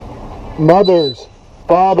mothers,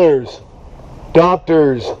 fathers,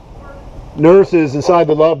 doctors, nurses inside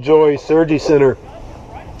the Lovejoy Surgery Center.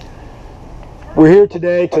 We're here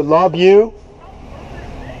today to love you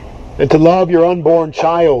and to love your unborn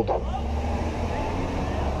child.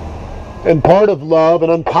 And part of love, an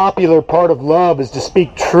unpopular part of love, is to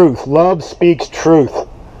speak truth. Love speaks truth.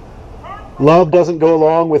 Love doesn't go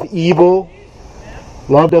along with evil.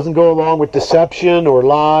 Love doesn't go along with deception or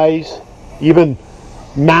lies, even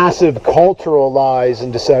massive cultural lies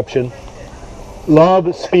and deception.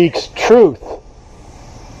 Love speaks truth.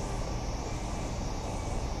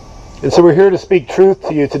 And so we're here to speak truth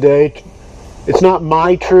to you today. It's not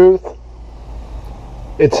my truth.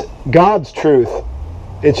 It's God's truth.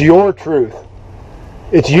 It's your truth.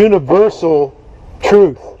 It's universal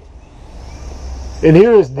truth. And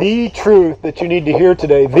here is the truth that you need to hear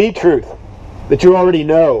today. The truth that you already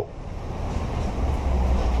know.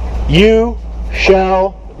 You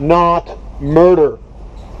shall not murder.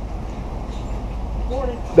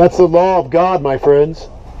 That's the law of God, my friends.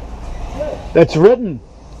 That's written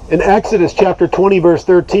in Exodus chapter 20, verse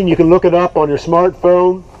 13. You can look it up on your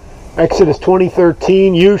smartphone. Exodus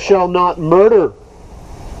 20:13. You shall not murder.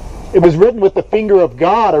 It was written with the finger of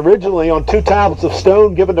God originally on 2 tablets of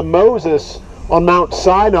stone given to Moses on Mount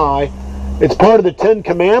Sinai. It's part of the 10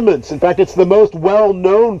 Commandments. In fact, it's the most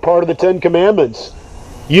well-known part of the 10 Commandments.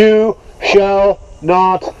 You shall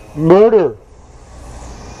not murder.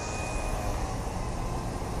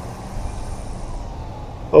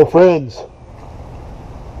 Oh, friends,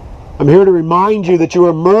 I'm here to remind you that you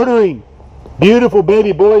are murdering beautiful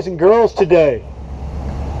baby boys and girls today.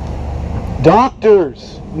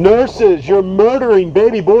 Doctors, nurses, you're murdering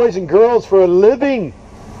baby boys and girls for a living.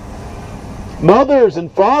 Mothers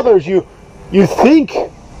and fathers, you think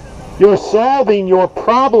you're solving your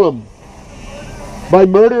problem by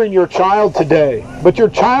murdering your child today. But your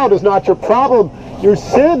child is not your problem. Your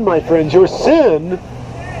sin, my friends, your sin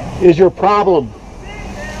is your problem.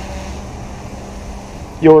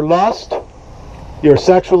 Your lust, your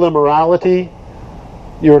sexual immorality,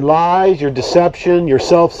 your lies, your deception, your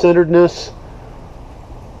self-centeredness.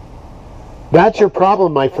 That's your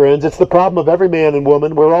problem, my friends. It's the problem of every man and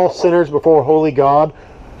woman. We're all sinners before holy God.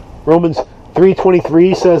 Romans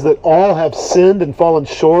 3:23 says that all have sinned and fallen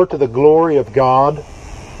short of the glory of God.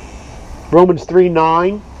 Romans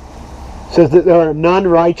 3:9 says that there are none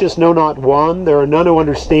righteous, no, not one. There are none who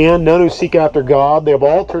understand, none who seek after God. They have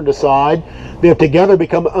all turned aside. They have together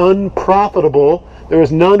become unprofitable. There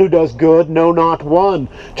is none who does good, no, not one.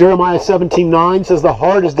 Jeremiah 17:9 says the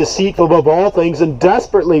heart is deceitful above all things and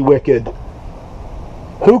desperately wicked.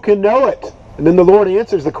 Who can know it? And then the Lord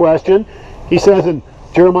answers the question. He says in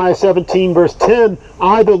Jeremiah 17 verse 10,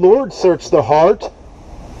 I, the Lord, search the heart,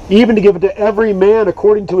 even to give it to every man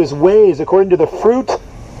according to his ways, according to the fruit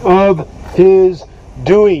of his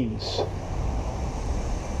doings.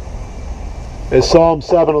 As Psalm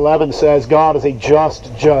 7:11 says, God is a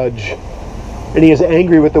just judge, and he is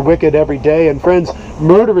angry with the wicked every day. And friends,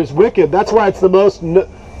 murder is wicked. That's why it's the most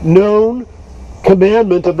known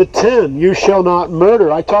commandment of the 10. You shall not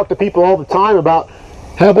murder. I talk to people all the time about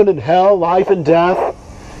heaven and hell, life and death.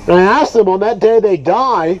 And I ask them, on that day they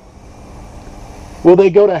die, will they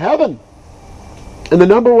go to heaven? And the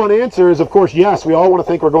number one answer is, of course, yes. We all want to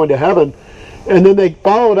think we're going to heaven. And then they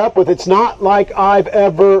follow it up with, it's not like I've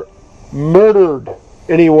ever murdered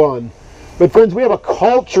anyone. But friends, we have a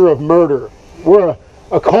culture of murder. We're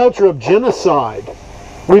a culture of genocide.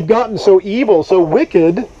 We've gotten so evil, so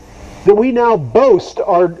wicked, that we now boast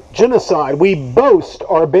our genocide. We boast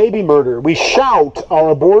our baby murder. We shout our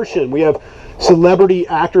abortion. We have celebrity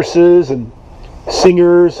actresses and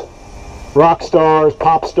singers, rock stars,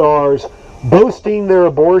 pop stars, boasting their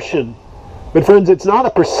abortion. But friends, it's not a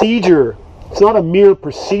procedure. It's not a mere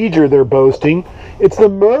procedure they're boasting. It's the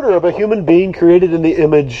murder of a human being created in the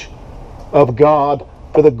image of God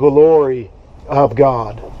for the glory of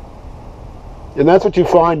God. And that's what you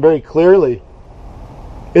find very clearly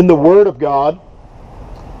in the Word of God.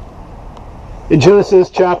 In Genesis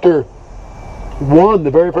chapter 1,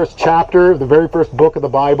 the very first chapter, the very first book of the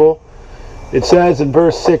Bible, it says in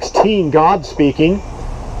verse 16, God speaking,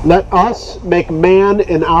 let us make man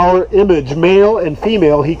in our image, male and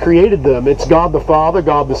female, he created them. It's God the Father,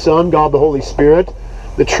 God the Son, God the Holy Spirit,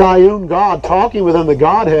 the triune God talking within the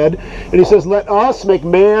Godhead. And he says, let us make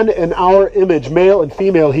man in our image, male and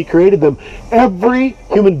female, he created them. Every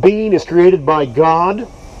human being is created by God.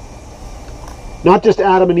 Not just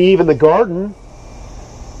Adam and Eve in the garden,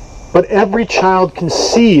 but every child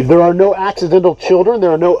conceived. There are no accidental children. There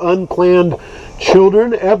are no unplanned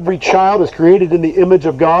children. Every child is created in the image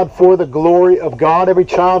of God for the glory of God. Every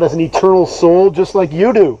child has an eternal soul just like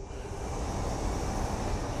you do.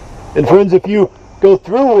 And friends, if you go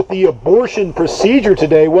through with the abortion procedure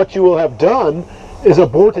today, what you will have done is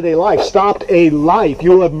aborted a life, stopped a life.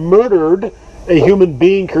 You will have murdered a human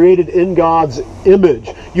being created in God's image.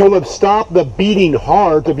 You will have stopped the beating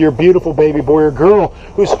heart of your beautiful baby boy or girl,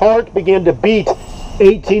 whose heart began to beat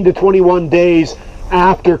 18 to 21 days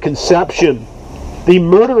after conception. The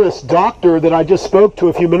murderous doctor that I just spoke to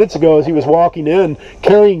a few minutes ago as he was walking in,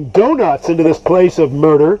 carrying donuts into this place of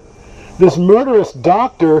murder, this murderous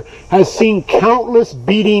doctor has seen countless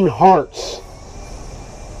beating hearts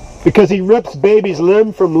because he rips babies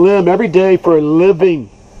limb from limb every day for a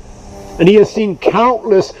living. And he has seen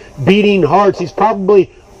countless beating hearts. He's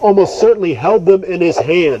probably almost certainly held them in his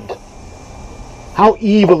hand. How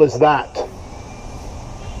evil is that?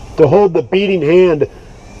 To hold the beating hand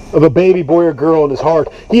of a baby boy or girl in his heart.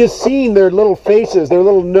 He has seen their little faces, their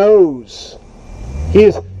little nose. He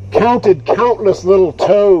has counted countless little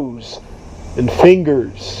toes and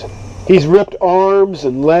fingers. He's ripped arms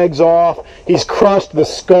and legs off. He's crushed the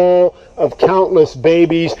skull of countless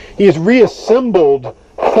babies. He has reassembled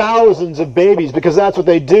thousands of babies, because that's what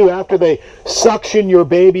they do after they suction your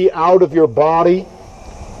baby out of your body,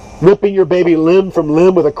 ripping your baby limb from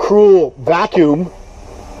limb with a cruel vacuum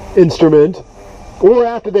instrument, or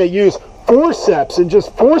after they use forceps and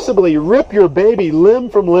just forcibly rip your baby limb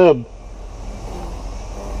from limb.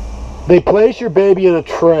 They place your baby in a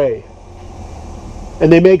tray,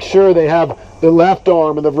 and they make sure they have the left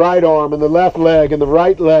arm and the right arm and the left leg and the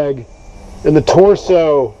right leg and the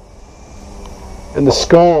torso and the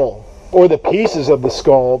skull, or the pieces of the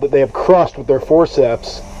skull that they have crushed with their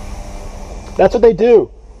forceps. That's what they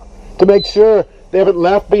do to make sure they haven't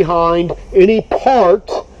left behind any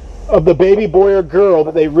part of the baby boy or girl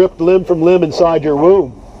that they ripped limb from limb inside your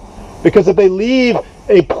womb. Because if they leave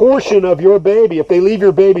a portion of your baby, if they leave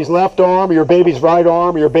your baby's left arm or your baby's right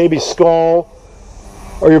arm or your baby's skull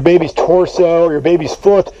or your baby's torso or your baby's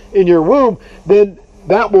foot in your womb, then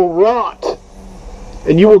that will rot.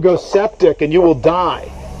 And you will go septic and you will die.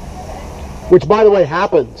 Which, by the way,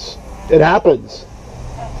 happens. It happens.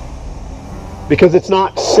 Because it's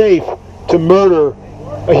not safe to murder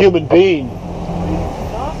a human being.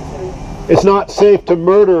 It's not safe to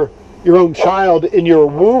murder your own child in your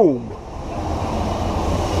womb.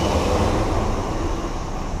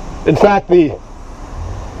 In fact, the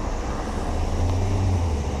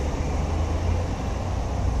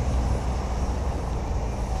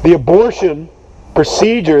abortion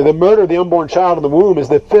procedure, the murder of the unborn child in the womb, is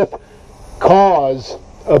the fifth cause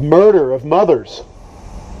of murder of mothers.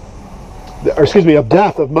 Or excuse me, of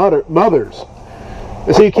death of mothers.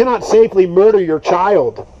 And so you cannot safely murder your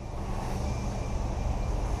child.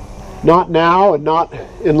 Not now and not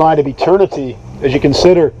in light of eternity. As you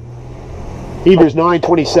consider Hebrews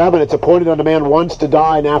 9:27, it's appointed unto man once to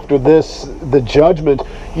die, and after this the judgment.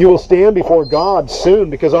 You will stand before God soon,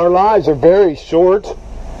 because our lives are very short.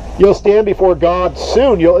 You'll stand before God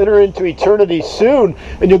soon. You'll enter into eternity soon,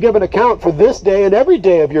 and you'll give an account for this day and every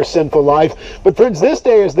day of your sinful life. But friends, this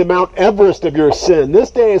day is the Mount Everest of your sin.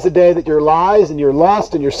 This day is the day that your lies and your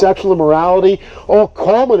lust and your sexual immorality all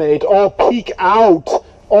culminate, all peak out,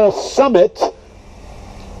 all summit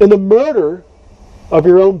in the murder of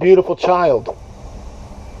your own beautiful child.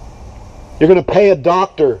 You're going to pay a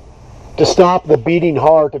doctor to stop the beating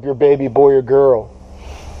heart of your baby boy or girl.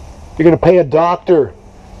 You're going to pay a doctor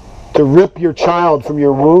to rip your child from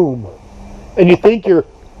your womb. And you think you're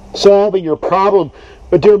solving your problem,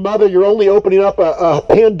 but dear mother, you're only opening up a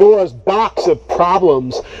Pandora's box of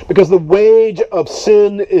problems, because the wage of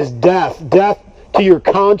sin is death. Death to your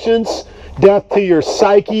conscience, death to your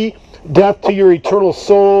psyche, death to your eternal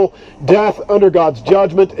soul, death under God's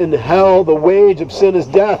judgment in hell. The wage of sin is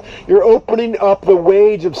death. You're opening up the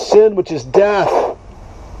wage of sin, which is death.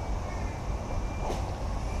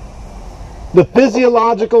 The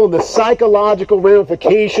physiological and the psychological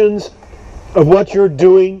ramifications of what you're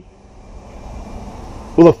doing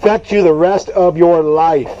will affect you the rest of your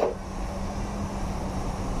life.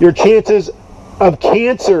 Your chances of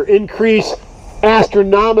cancer increase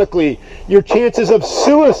astronomically. Your chances of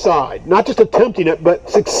suicide, not just attempting it, but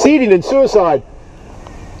succeeding in suicide,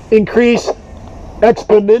 increase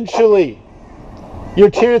exponentially. Your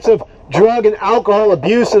chance of drug and alcohol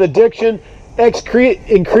abuse and addiction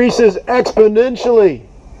increases exponentially.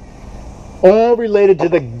 All related to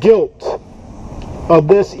the guilt of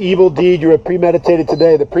this evil deed you have premeditated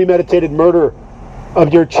today, the premeditated murder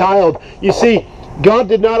of your child. You see, God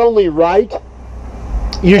did not only write,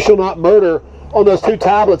 "You shall not murder," on those 2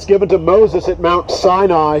 tablets given to Moses at Mount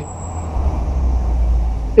Sinai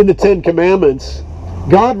in the 10 Commandments.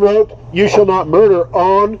 God wrote, "You shall not murder,"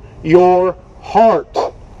 on your heart.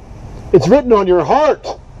 It's written on your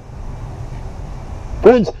heart.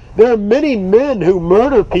 Friends, there are many men who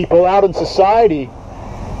murder people out in society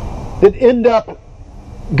that end up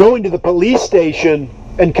going to the police station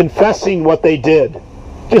and confessing what they did,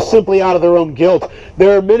 just simply out of their own guilt.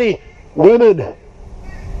 There are many women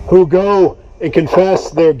who go and confess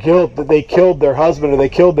their guilt that they killed their husband, or they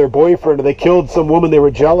killed their boyfriend, or they killed some woman they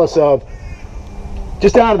were jealous of,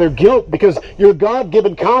 just out of their guilt, because your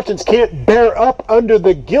God-given conscience can't bear up under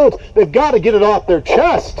the guilt. They've got to get it off their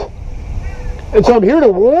chest. And so I'm here to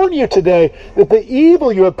warn you today that the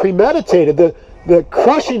evil you have premeditated, the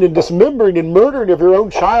crushing and dismembering and murdering of your own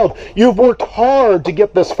child, you've worked hard to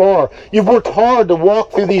get this far. You've worked hard to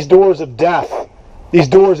walk through these doors of death, these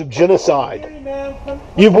doors of genocide.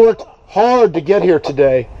 You've worked hard to get here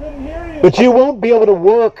today, but you won't be able to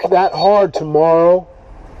work that hard tomorrow,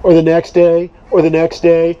 or the next day, or the next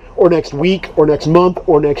day, or next week, or next month,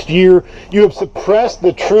 or next year. You have suppressed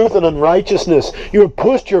the truth and unrighteousness. You have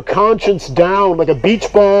pushed your conscience down like a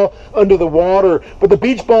beach ball under the water, but the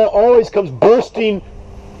beach ball always comes bursting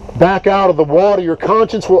back out of the water. Your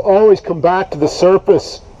conscience will always come back to the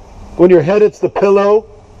surface. When your head hits the pillow,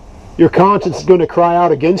 your conscience is going to cry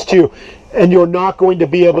out against you, and you're not going to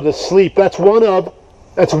be able to sleep. That's one of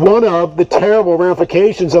the terrible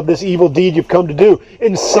ramifications of this evil deed you've come to do.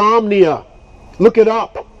 Insomnia. Look it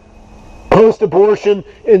up. Post-abortion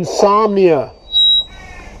insomnia.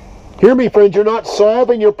 Hear me, friends. You're not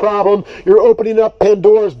solving your problem. You're opening up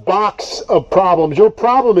Pandora's box of problems. Your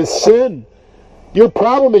problem is sin. Your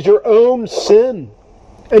problem is your own sin.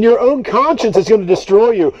 And your own conscience is going to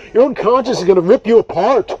destroy you. Your own conscience is going to rip you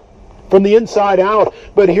apart from the inside out.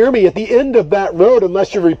 But hear me, at the end of that road,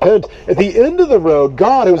 unless you repent, at the end of the road,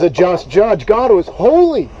 God, who is a just judge, God who is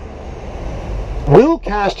holy, will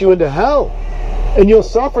cast you into hell, and you'll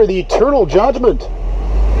suffer the eternal judgment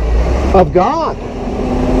of God,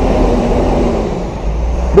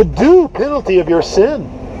 the due penalty of your sin,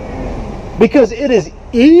 because it is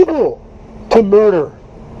evil to murder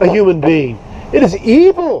a human being. It is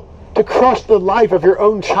evil to crush the life of your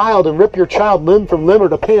own child and rip your child limb from limb, or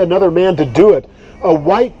to pay another man to do it. A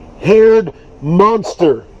white-haired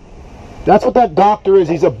monster. That's what that doctor is.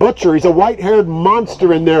 He's a butcher. He's a white-haired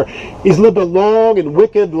monster in there. He's lived a long and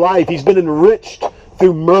wicked life. He's been enriched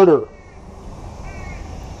through murder.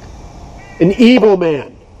 An evil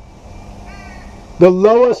man. The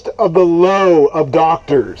lowest of the low of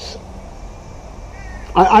doctors.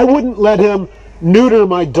 I wouldn't let him neuter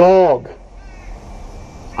my dog.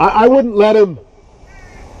 I wouldn't let him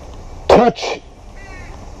touch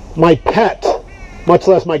my pet, much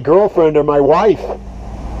less my girlfriend or my wife.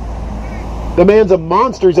 The man's a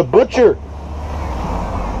monster. He's a butcher.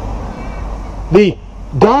 The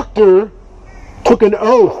doctor took an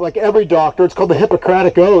oath, like every doctor. It's called the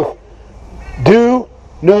Hippocratic Oath. Do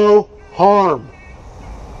no harm.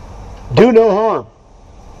 Do no harm.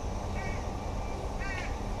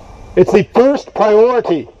 It's the first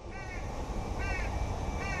priority.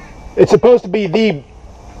 It's supposed to be the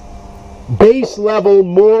base level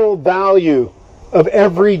moral value of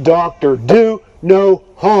every doctor. Do no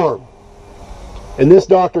harm. And this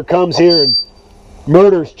doctor comes here and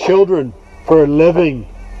murders children for a living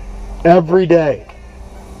every day.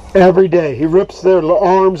 Every day. He rips their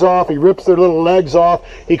arms off. He rips their little legs off.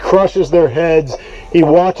 He crushes their heads. He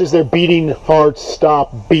watches their beating hearts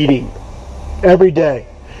stop beating. Every day.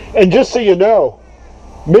 And just so you know,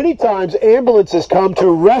 many times ambulances come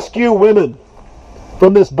to rescue women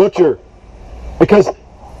from this butcher because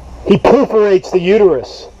he perforates the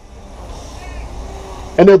uterus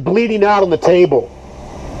and they're bleeding out on the table.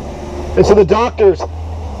 And so the doctors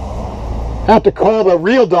have to call the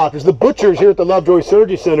real doctors. The butchers here at the Lovejoy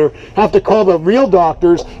Surgery Center have to call the real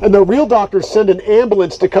doctors, and the real doctors send an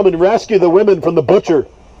ambulance to come and rescue the women from the butcher.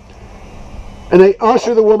 And they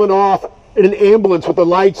usher the woman off in an ambulance with the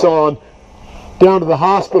lights on down to the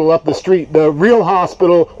hospital up the street, the real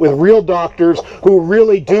hospital with real doctors who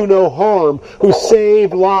really do no harm, who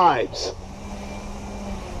save lives.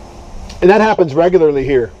 And that happens regularly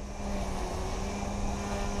here.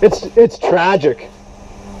 It's tragic.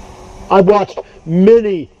 I've watched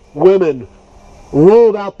many women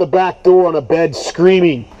rolled out the back door on a bed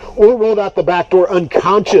screaming, or rolled out the back door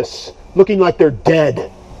unconscious, looking like they're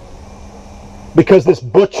dead, because this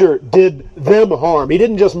butcher did them harm. He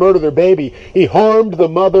didn't just murder their baby. He harmed the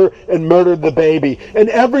mother and murdered the baby. And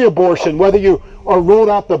every abortion, whether you are rolled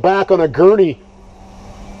out the back on a gurney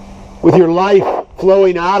with your life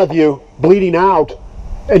flowing out of you, bleeding out,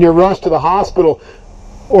 and you're rushed to the hospital,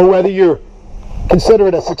 or whether you consider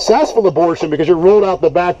it a successful abortion because you're rolled out the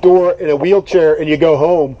back door in a wheelchair and you go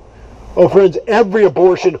home. Oh, friends, every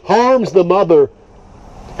abortion harms the mother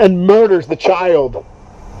and murders the child.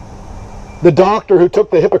 The doctor who took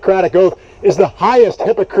the Hippocratic Oath is the highest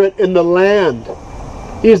hypocrite in the land.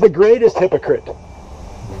 He is the greatest hypocrite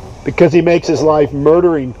because he makes his life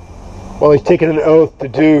murdering while he's taking an oath to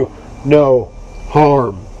do no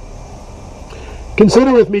harm.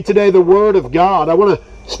 Consider with me today the Word of God. I want to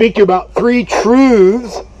speak to you about three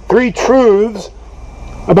truths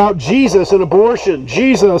about Jesus and abortion.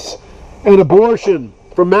 Jesus and abortion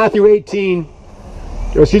from Matthew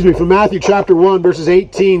chapter 1, verses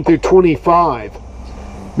 18 through 25.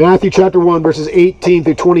 Matthew chapter 1, verses 18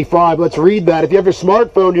 through 25. Let's read that. If you have your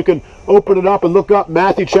smartphone, you can open it up and look up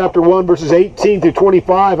Matthew chapter 1, verses 18 through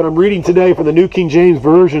 25. And I'm reading today from the New King James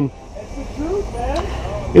Version.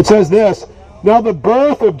 It says this, "Now the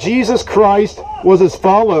birth of Jesus Christ was as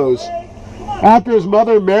follows. After his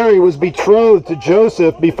mother Mary was betrothed to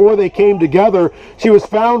Joseph, before they came together, she was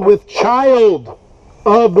found with child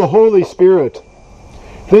of the Holy Spirit.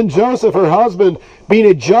 Then Joseph, her husband, being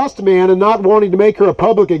a just man and not wanting to make her a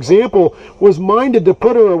public example, was minded to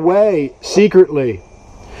put her away secretly.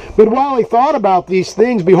 But while he thought about these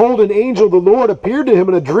things, behold, an angel of the Lord appeared to him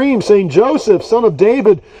in a dream, saying, Joseph, son of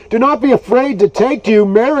David, do not be afraid to take to you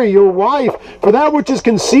Mary, your wife, for that which is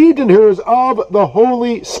conceived in her is of the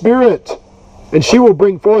Holy Spirit. And she will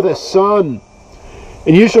bring forth a son,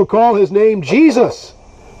 and you shall call his name Jesus,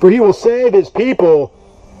 for he will save his people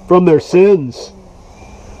from their sins.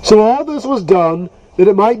 So all this was done, that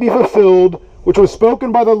it might be fulfilled, which was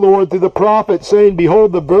spoken by the Lord through the prophet, saying,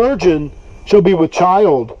 Behold, the virgin shall be with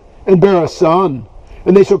child, and bear a son,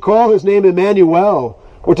 and they shall call his name Emmanuel,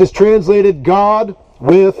 which is translated God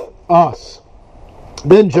with us.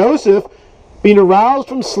 Then Joseph, being aroused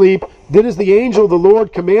from sleep, did as the angel of the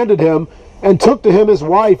Lord commanded him, and took to him his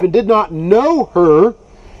wife, and did not know her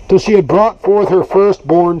till she had brought forth her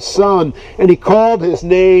firstborn son. And he called his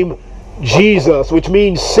name Jesus, which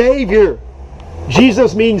means Savior.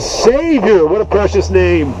 Jesus means Savior. What a precious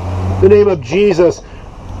name. The name of Jesus.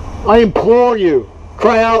 I implore you,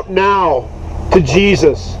 cry out now to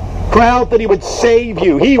Jesus. Cry out that he would save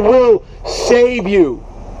you. He will save you.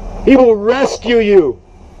 He will rescue you.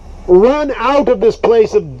 Run out of this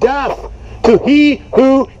place of death to he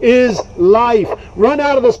who is life. Run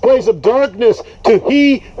out of this place of darkness to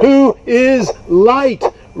he who is light.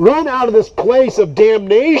 Run out of this place of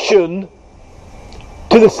damnation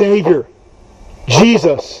to the Savior,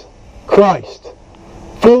 Jesus Christ.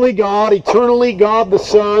 Fully God, eternally God the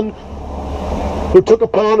Son, who took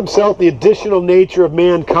upon himself the additional nature of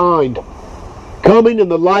mankind, coming in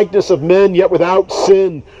the likeness of men, yet without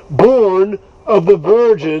sin, born of the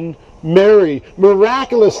Virgin Mary,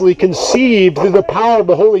 miraculously conceived through the power of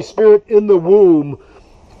the Holy Spirit in the womb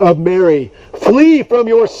of Mary. Flee from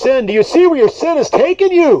your sin. Do you see where your sin has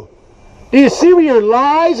taken you? Do you see where your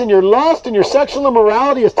lies and your lust and your sexual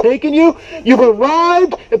immorality has taken you? You've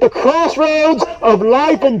arrived at the crossroads of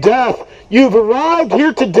life and death. You've arrived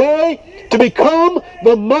here today to become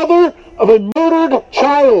the mother of a murdered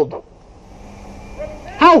child.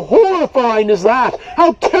 How horrifying is that?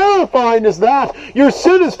 How terrifying is that? Your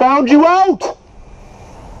sin has found you out.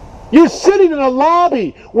 You're sitting in a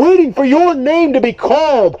lobby waiting for your name to be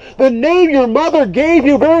called. The name your mother gave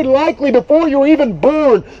you very likely before you were even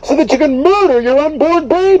born, so that you can murder your unborn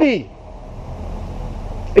baby.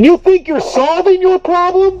 And you think you're solving your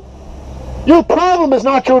problem? Your problem is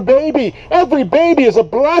not your baby. Every baby is a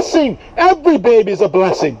blessing. Every baby is a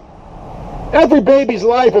blessing. Every baby's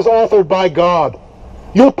life is authored by God.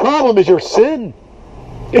 Your problem is your sin.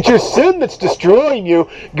 It's your sin that's destroying you.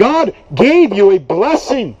 God gave you a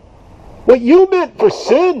blessing. What you meant for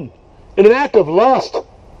sin in an act of lust,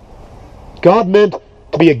 God meant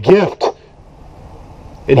to be a gift.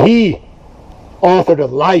 And He authored a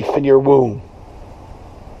life in your womb.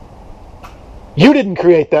 You didn't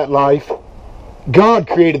create that life. God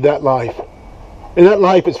created that life. And that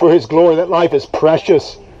life is for His glory. That life is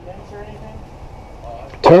precious.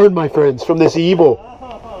 Turn, my friends, from this evil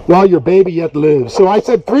while your baby yet lives. So I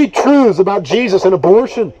said 3 truths about Jesus and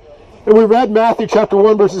abortion. And we read Matthew chapter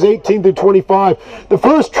 1, verses 18 through 25. The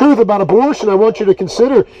first truth about abortion I want you to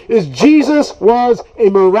consider is Jesus was a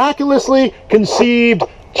miraculously conceived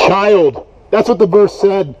child. That's what the verse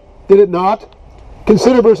said, did it not?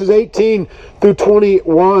 Consider verses 18 through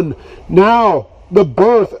 21. Now, the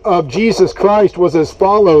birth of Jesus Christ was as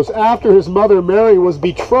follows. After his mother Mary was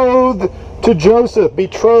betrothed to Joseph,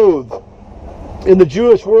 betrothed. In the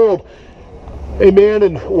Jewish world, a man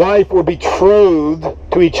and wife were betrothed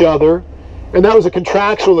to each other, and that was a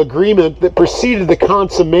contractual agreement that preceded the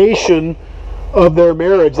consummation of their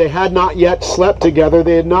marriage. They had not yet slept together.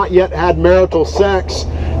 They had not yet had marital sex.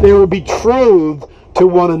 They were betrothed to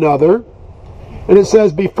one another. And it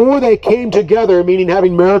says, before they came together, meaning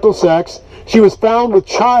having marital sex, she was found with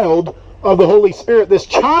child of the Holy Spirit. This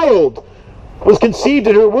child was conceived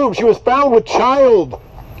in her womb. She was found with child.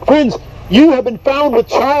 Friends, you have been found with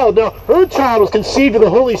child. Now, her child was conceived of the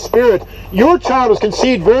Holy Spirit. Your child was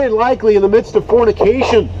conceived very likely in the midst of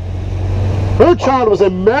fornication. Her child was a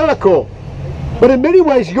miracle. But in many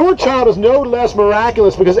ways, your child is no less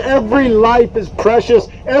miraculous because every life is precious.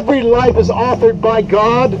 Every life is authored by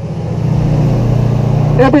God.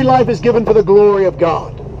 Every life is given for the glory of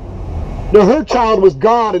God. Now, her child was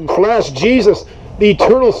God in flesh, Jesus, the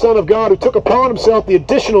eternal Son of God, who took upon himself the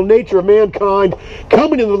additional nature of mankind,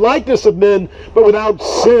 coming in the likeness of men, but without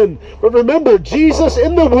sin. But remember, Jesus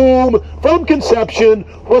in the womb, from conception,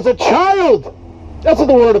 was a child. That's what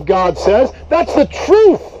the Word of God says. That's the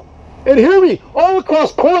truth. And hear me, all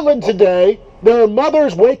across Portland today, there are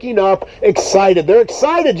mothers waking up excited. They're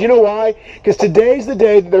excited. You know why? Because today's the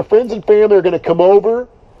day that their friends and family are going to come over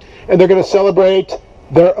and they're going to celebrate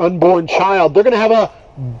their unborn child. They're going to have a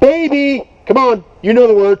baby. Come on, you know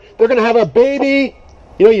the word. They're going to have a baby.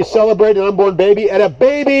 You know, you celebrate an unborn baby at a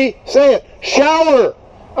baby, say it, shower.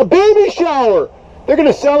 A baby shower. They're going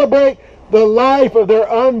to celebrate the life of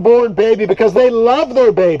their unborn baby because they love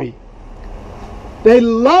their baby. They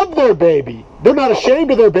love their baby. They're not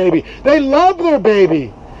ashamed of their baby. They love their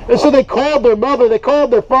baby. And so they called their mother, they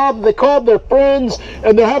called their father, they called their friends,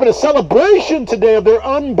 and they're having a celebration today of their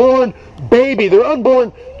unborn baby, their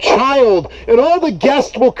unborn child. And all the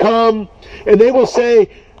guests will come, and they will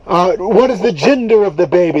say, what is the gender of the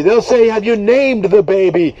baby? They'll say, have you named the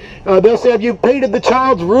baby? They'll say, have you painted the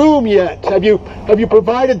child's room yet? Have you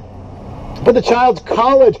provided for the child's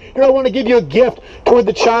college? Here, I want to give you a gift toward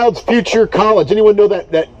the child's future college. Anyone know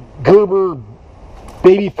that Gerber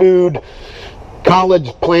baby food college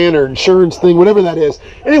plan or insurance thing, whatever that is?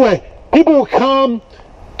 Anyway, people will come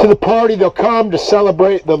to the party. They'll come to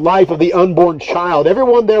celebrate the life of the unborn child.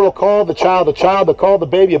 Everyone there will call the child a child. They'll call the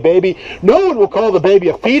baby a baby. No one will call the baby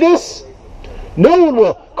a fetus. No one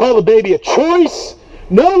will call the baby a choice.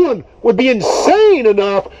 No one would be insane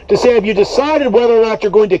enough to say, have you decided whether or not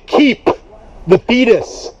you're going to keep the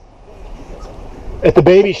fetus at the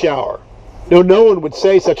baby shower? No one would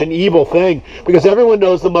say such an evil thing because everyone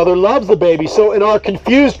knows the mother loves the baby. So in our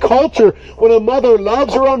confused culture, when a mother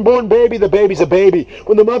loves her unborn baby, the baby's a baby.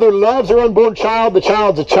 When the mother loves her unborn child, the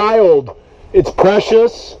child's a child. It's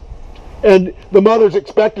precious. And the mother's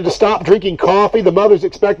expected to stop drinking coffee. The mother's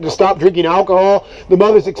expected to stop drinking alcohol. The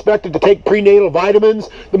mother's expected to take prenatal vitamins.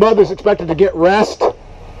 The mother's expected to get rest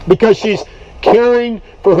because she's caring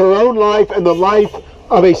for her own life and the life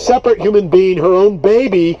of a separate human being, her own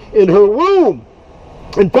baby in her womb.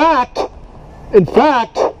 In fact,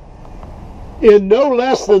 in no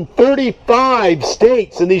less than 35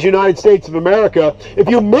 states in these United States of America, if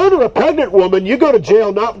you murder a pregnant woman, you go to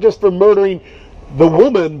jail not just for murdering the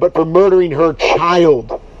woman, but for murdering her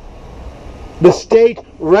child. The state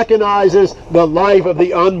recognizes the life of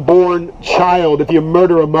the unborn child if you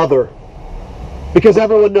murder a mother. Because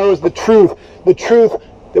everyone knows the truth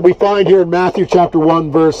that we find here in Matthew chapter 1,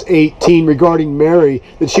 verse 18 regarding Mary,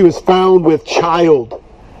 that she was found with child.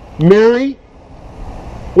 Mary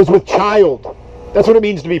was with child. That's what it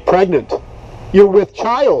means to be pregnant. You're with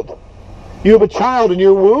child. You have a child in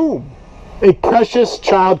your womb. A precious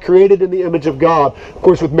child created in the image of God. Of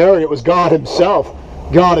course, with Mary, it was God himself.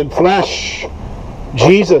 God in flesh.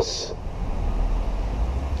 Jesus.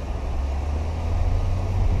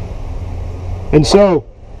 And so,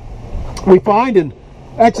 we find in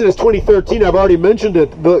Exodus 20:13, I've already mentioned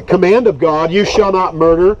it, the command of God, you shall not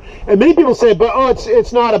murder. And many people say, but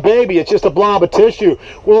it's not a baby, it's just a blob of tissue.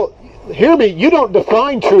 Well, hear me, you don't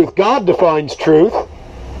define truth. God defines truth.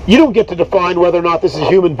 You don't get to define whether or not this is a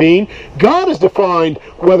human being. God has defined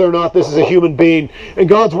whether or not this is a human being. And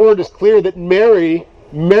God's word is clear that Mary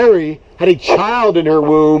had a child in her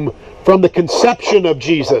womb from the conception of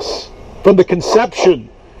Jesus. From the conception,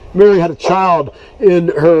 Mary had a child in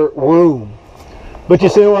her womb. But you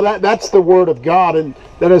say, well, that's the word of God, and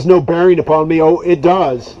that has no bearing upon me. Oh, it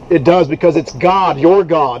does. It does, because it's God, your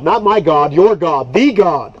God. Not my God, your God. The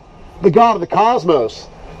God of the cosmos.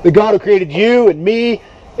 The God who created you and me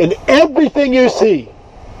and everything you see.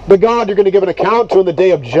 The God you're going to give an account to in the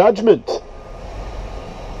day of judgment.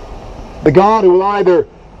 The God who will either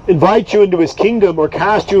invite you into his kingdom or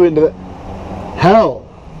cast you into hell,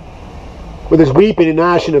 where there's weeping and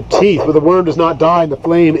gnashing of teeth, where the worm does not die and the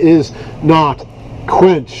flame is not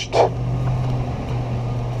quenched.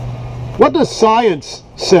 What does science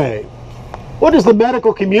say? What does the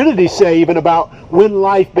medical community say even about when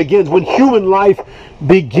life begins, when human life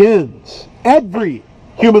begins? Every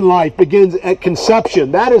human life begins at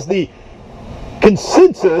conception. That is the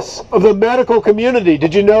consensus of the medical community.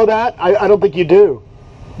 Did you know that? I don't think you do,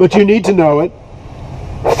 but you need to know it.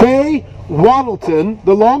 Faye Wattleton,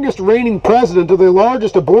 the longest reigning president of the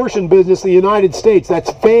largest abortion business in the United States,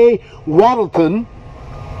 that's Faye Wattleton,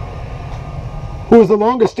 who was the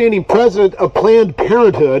longest standing president of Planned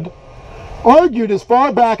Parenthood, argued as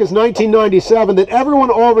far back as 1997 that everyone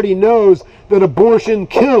already knows that abortion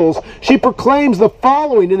kills. She proclaims the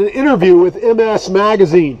following in an interview with MS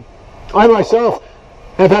Magazine. I myself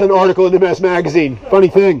have had an article in MS Magazine. Funny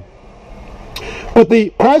thing. But the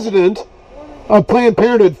president of Planned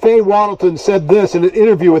Parenthood, Faye Wattleton, said this in an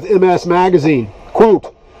interview with MS Magazine.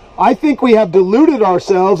 Quote, "I think we have deluded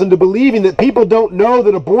ourselves into believing that people don't know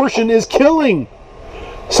that abortion is killing.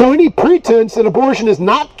 So any pretense that abortion is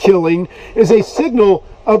not killing is a signal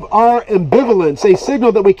of our ambivalence, a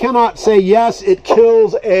signal that we cannot say, yes, it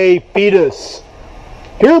kills a fetus."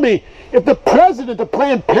 Hear me. If the president of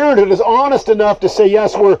Planned Parenthood is honest enough to say,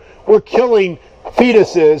 yes, we're killing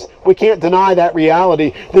fetuses, we can't deny that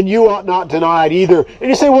reality, then you ought not deny it either. And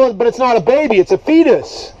you say, well, but it's not a baby, it's a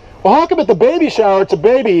fetus. Well, how come at the baby shower it's a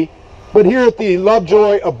baby, but here at the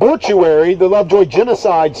Lovejoy Abortuary, the Lovejoy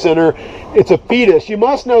Genocide Center, it's a fetus? You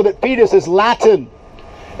must know that fetus is Latin.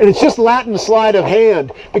 And it's just Latin sleight of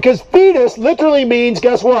hand. Because fetus literally means,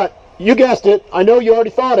 guess what? You guessed it. I know you already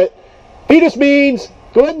thought it. Fetus means,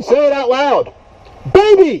 go ahead and say it out loud,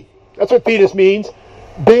 baby. That's what fetus means.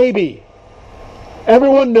 Baby.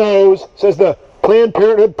 Everyone knows, says the Planned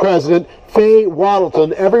Parenthood president, Faye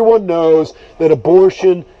Wattleton, everyone knows that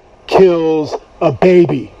abortion kills a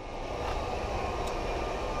baby.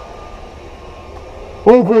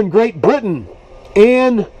 Over in Great Britain,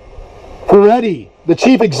 Anne Ferretti, the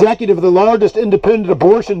chief executive of the largest independent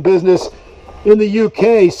abortion business in the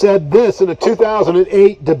UK, said this in a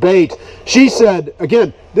 2008 debate. She said,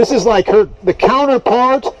 again, this is like the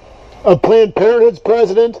counterpart of Planned Parenthood's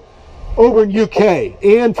president over in UK,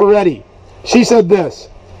 Anne Ferretti. She said this: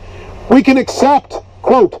 "We can accept,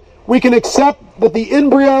 quote, we can accept that the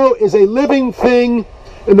embryo is a living thing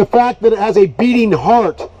and the fact that it has a beating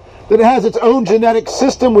heart, that it has its own genetic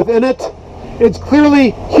system within it. It's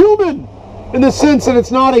clearly human in the sense that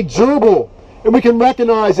it's not a gerbil, and we can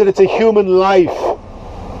recognize that it's a human life."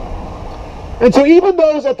 And so even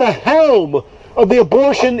those at the helm of the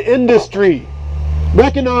abortion industry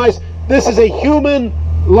recognize this is a human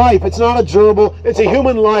life. It's not a gerbil, it's a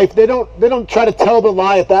human life. They don't try to tell the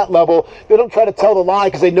lie at that level. They don't try to tell the lie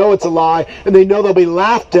because they know it's a lie, and they know they'll be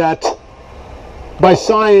laughed at by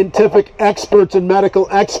scientific experts and medical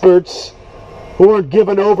experts who aren't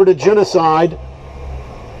given over to genocide.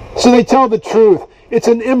 So they tell the truth. It's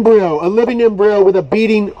an embryo, a living embryo with a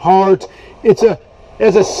beating heart. It's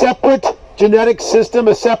as a separate genetic system,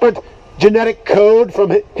 a separate genetic code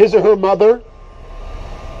from his or her mother.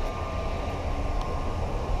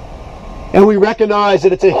 And we recognize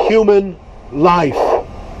that it's a human life.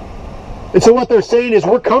 And so what they're saying is,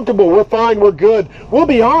 we're comfortable, we're fine, we're good. We'll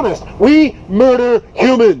be honest, we murder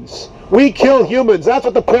humans. We kill humans. That's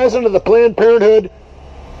what the president of the Planned Parenthood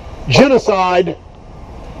Genocide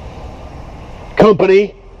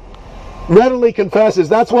Company readily confesses.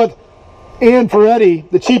 That's what Anne Ferretti,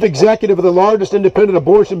 the chief executive of the largest independent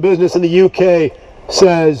abortion business in the UK,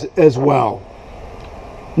 says as well.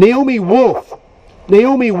 Naomi Wolf,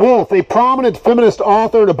 a prominent feminist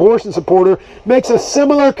author and abortion supporter, makes a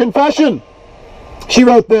similar confession. She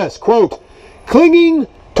wrote this, quote, "Clinging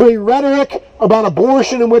to a rhetoric about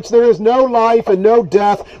abortion in which there is no life and no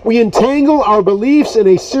death, we entangle our beliefs in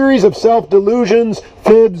a series of self-delusions,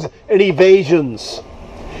 fibs, and evasions.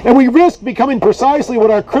 And we risk becoming precisely what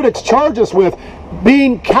our critics charge us with,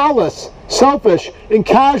 being callous, selfish, and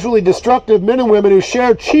casually destructive men and women who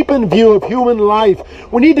share a cheapened view of human life.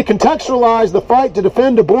 We need to contextualize the fight to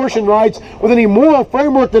defend abortion rights within a moral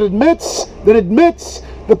framework that admits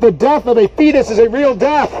that the death of a fetus is a real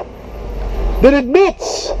death. That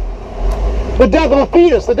admits the death of a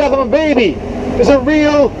fetus, the death of a baby, is a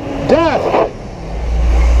real death."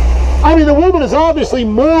 I mean, the woman is obviously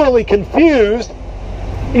morally confused,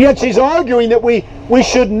 and yet she's arguing that we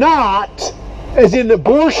should not, as in the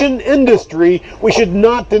abortion industry, we should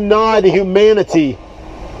not deny the humanity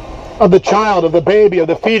of the child, of the baby, of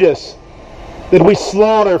the fetus that we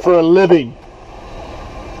slaughter for a living.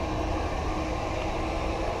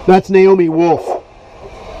 That's Naomi Wolf.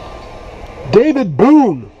 David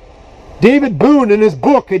Boone in his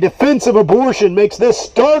book, A Defense of Abortion, makes this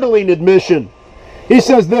startling admission. He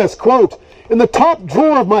says this, quote, "In the top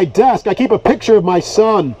drawer of my desk, I keep a picture of my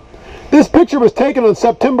son. This picture was taken on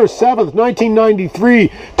September 7th,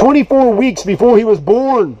 1993, 24 weeks before he was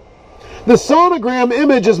born. The sonogram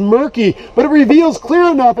image is murky, but it reveals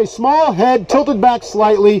clear enough a small head tilted back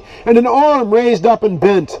slightly and an arm raised up and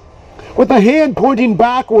bent, with the hand pointing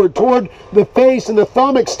backward toward the face and the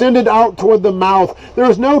thumb extended out toward the mouth. There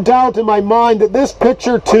is no doubt in my mind that this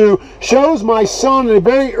picture, too, shows my son in a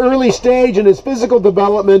very early stage in his physical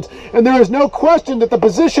development, and there is no question that the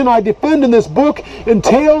position I defend in this book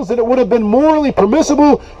entails that it would have been morally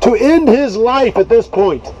permissible to end his life at this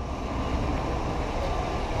point.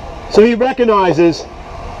 So he recognizes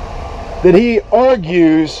that he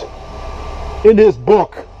argues in his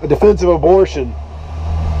book, A Defense of Abortion,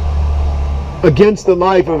 against the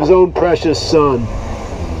life of his own precious son.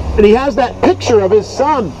 And he has that picture of his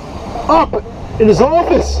son up in his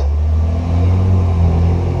office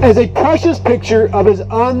as a precious picture of his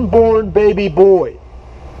unborn baby boy.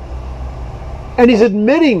 And he's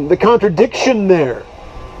admitting the contradiction there,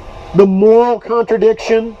 the moral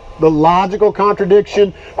contradiction, the logical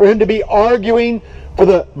contradiction, for him to be arguing for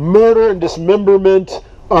the murder and dismemberment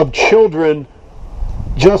of children,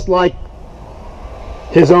 just like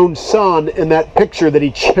his own son in that picture that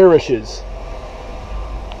he cherishes.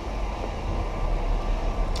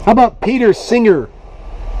 How about Peter Singer,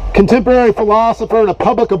 contemporary philosopher and a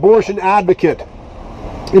public abortion advocate?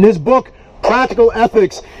 In his book, Practical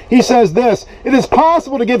Ethics, he says this: "It is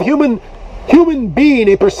possible to give human being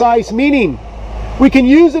a precise meaning. We can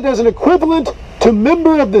use it as an equivalent to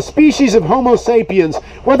member of the species of Homo sapiens.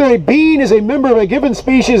 Whether a being is a member of a given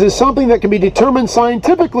species is something that can be determined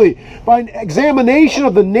scientifically by an examination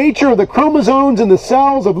of the nature of the chromosomes in the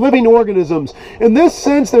cells of living organisms. In this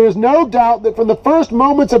sense, there is no doubt that from the first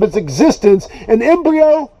moments of its existence, an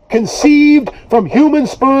embryo conceived from human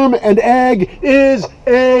sperm and egg is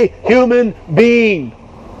a human being."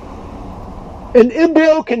 An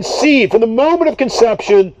embryo conceived from the moment of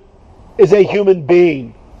conception is a human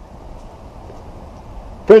being.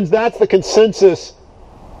 Friends, that's the consensus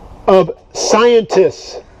of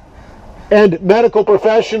scientists and medical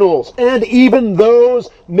professionals and even those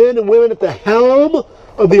men and women at the helm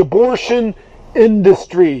of the abortion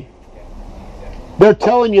industry. They're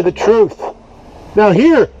telling you the truth. Now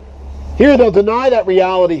here they'll deny that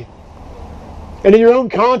reality. And in your own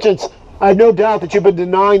conscience, I have no doubt that you've been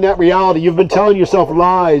denying that reality. You've been telling yourself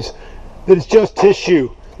lies, that it's just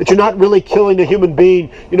tissue, that you're not really killing a human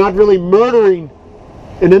being, you're not really murdering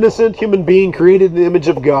an innocent human being created in the image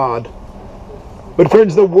of God. But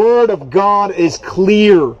friends, the Word of God is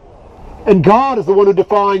clear. And God is the one who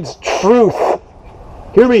defines truth.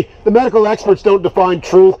 Hear me, the medical experts don't define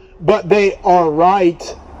truth, but they are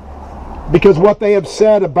right. Because what they have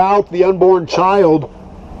said about the unborn child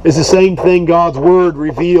is the same thing God's Word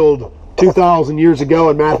revealed 2,000 years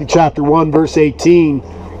ago in Matthew chapter 1, verse 18.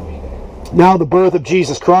 Now the birth of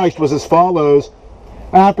Jesus Christ was as follows.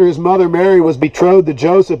 After his mother Mary was betrothed to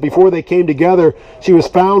Joseph, before they came together, she was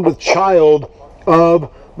found with child of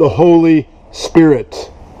the Holy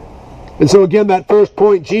Spirit. And so again, that first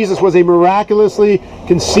point, Jesus was a miraculously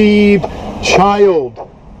conceived child.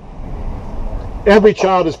 Every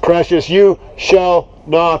child is precious. You shall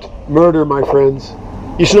not murder, my friends.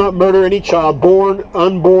 You shall not murder any child, born,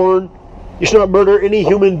 unborn. You shall not murder any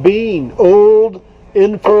human being, old,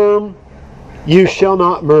 infirm. You shall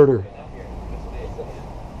not murder.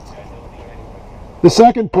 The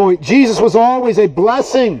second point, Jesus was always a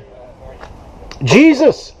blessing.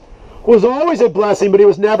 Jesus was always a blessing, but he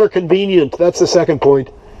was never convenient. That's the second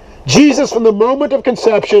point. Jesus, from the moment of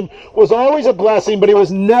conception, was always a blessing, but he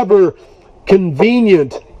was never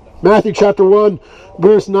convenient. Matthew chapter 1,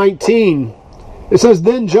 verse 19. It says,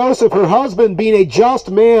 "Then Joseph, her husband, being a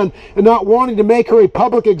just man and not wanting to make her a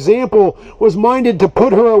public example, was minded to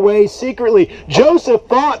put her away secretly." Joseph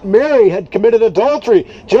thought Mary had committed adultery.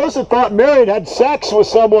 Joseph thought Mary had had sex with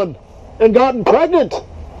someone and gotten pregnant.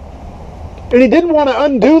 And he didn't want to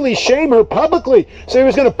unduly shame her publicly, so he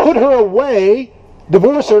was going to put her away,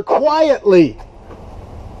 divorce her quietly,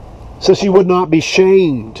 so she would not be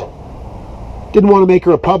shamed. Didn't want to make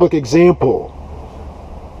her a public example.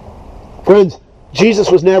 Friends,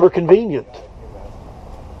 Jesus was never convenient.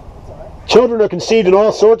 Children are conceived in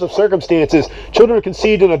all sorts of circumstances. Children are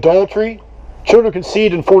conceived in adultery. Children are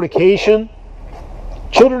conceived in fornication.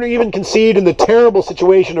 Children are even conceived in the terrible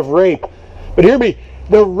situation of rape. But hear me,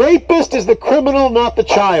 the rapist is the criminal, not the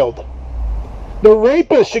child. The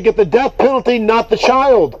rapist should get the death penalty, not the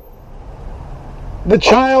child. The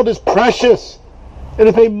child is precious. And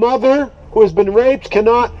if a mother who has been raped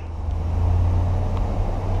cannot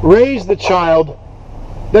raise the child,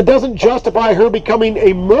 that doesn't justify her becoming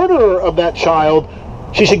a murderer of that child.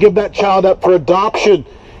 She should give that child up for adoption.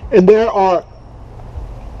 And there are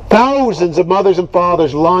thousands of mothers and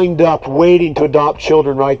fathers lined up waiting to adopt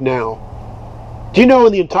children right now. Do you know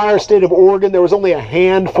in the entire state of Oregon there was only a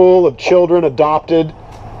handful of children adopted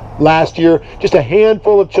last year? Just a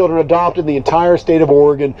handful of children adopted in the entire state of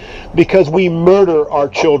Oregon because we murder our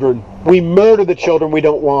children. We murder the children we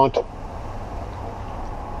don't want.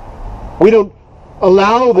 We don't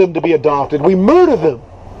allow them to be adopted. We murder them.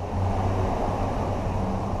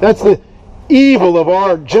 That's the evil of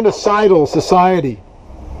our genocidal society.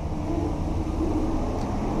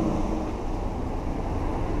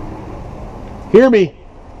 Hear me.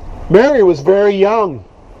 Mary was very young.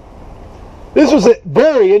 This was a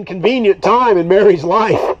very inconvenient time in Mary's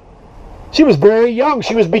life. She was very young.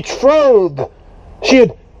 She was betrothed. She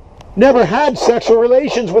had never had sexual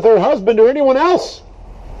relations with her husband or anyone else.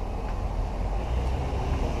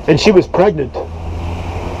 And she was pregnant.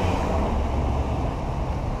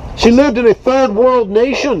 She lived in a third world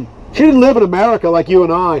nation. She didn't live in America like you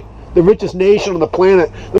and I, the richest nation on the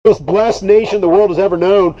planet, the most blessed nation the world has ever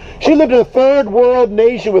known. She lived in a third world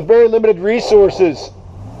nation with very limited resources.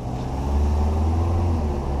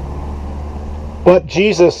 But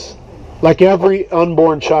Jesus, like every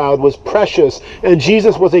unborn child, was precious. And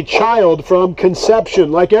Jesus was a child from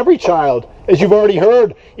conception, like every child, as you've already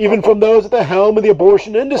heard, even from those at the helm of the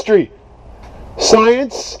abortion industry.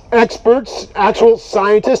 Science experts, actual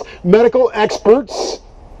scientists, medical experts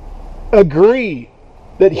agree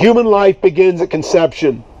that human life begins at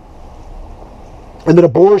conception. And that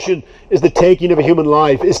abortion is the taking of a human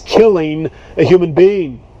life, is killing a human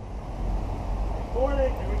being.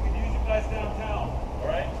 Morning, and we could use you guys downtown, all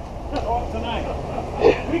right? Oh,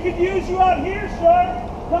 tonight. We could use you out here, sir.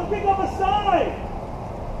 Come pick up a sign.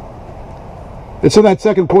 And so that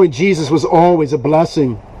second point, Jesus was always a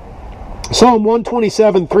blessing. Psalm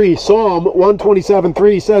 127:3, Psalm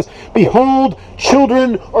 127:3 says, "Behold,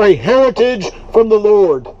 children are a heritage from the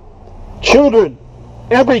Lord." Children,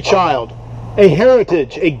 every child, a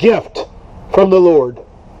heritage, a gift from the Lord.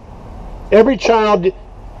 Every child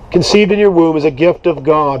conceived in your womb is a gift of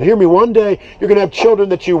God. Hear me, one day you're going to have children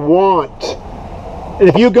that you want. And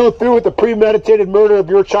if you go through with the premeditated murder of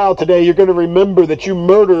your child today, you're going to remember that you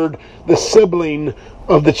murdered the sibling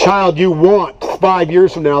of the child you want 5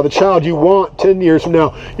 years from now, the child you want 10 years from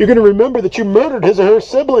now. You're going to remember that you murdered his or her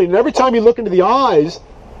sibling. And every time you look into the eyes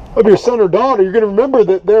of your son or daughter, you're going to remember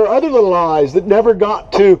that there are other little eyes that never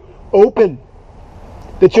got to open,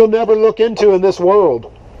 that you'll never look into in this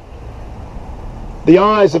world. The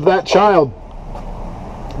eyes of that child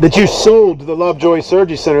that you sold to the Lovejoy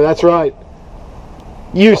Surgery Center. That's right.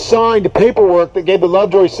 You signed paperwork that gave the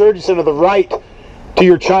Lovejoy Surgery Center the right to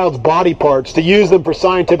your child's body parts, to use them for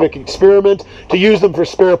scientific experiment, to use them for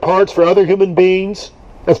spare parts for other human beings.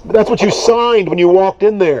 That's what you signed when you walked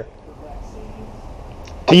in there.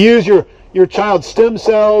 To use your child's stem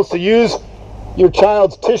cells, to use your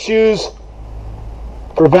child's tissues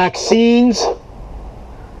for vaccines,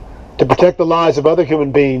 to protect the lives of other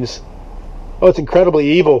human beings. Oh, it's incredibly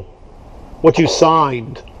evil what you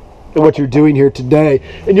signed and what you're doing here today.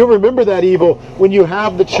 And you'll remember that evil when you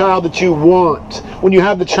have the child that you want, when you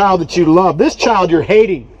have the child that you love. This child you're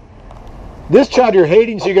hating. This child you're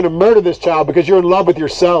hating, so you're going to murder this child because you're in love with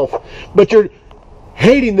yourself. But you're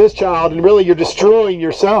hating this child, and really you're destroying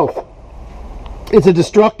yourself. It's a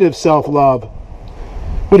destructive self-love.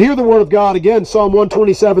 But hear the word of God again, Psalm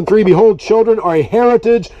 127:3, "Behold, children are a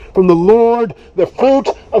heritage from the Lord. The fruit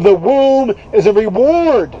of the womb is a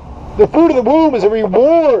reward." The fruit of the womb is a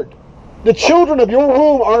reward. The children of your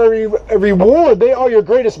womb are a reward. They are your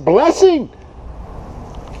greatest blessing.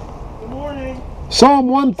 Good morning. Psalm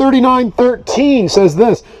 139:13 says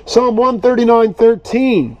this. Psalm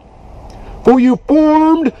 139:13. "For you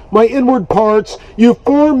formed my inward parts. You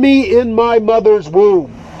formed me in my mother's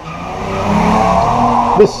womb."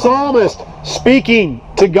 The psalmist, speaking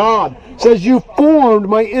to God, says, "You formed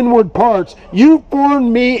my inward parts. You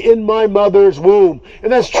formed me in my mother's womb."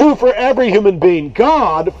 And that's true for every human being.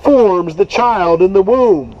 God forms the child in the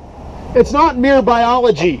womb. It's not mere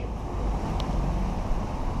biology.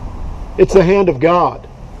 It's the hand of God.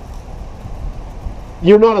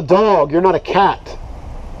 You're not a dog. You're not a cat.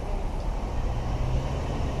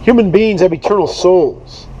 Human beings have eternal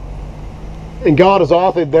souls. And God has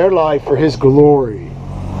authored their life for His glory.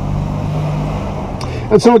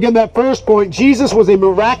 And so again, that first point, Jesus was a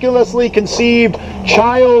miraculously conceived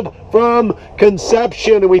child from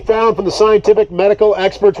conception. And we found from the scientific medical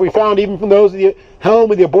experts, we found even from those at the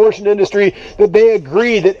helm of the abortion industry, that they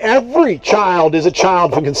agree that every child is a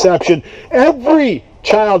child from conception. Every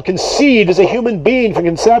child conceived is a human being from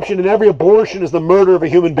conception, and every abortion is the murder of a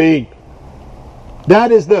human being.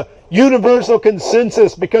 That is the universal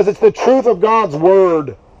consensus because it's the truth of God's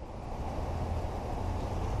Word.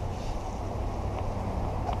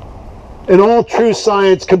 And all true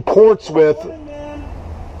science comports with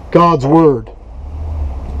God's Word.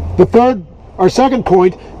 Our second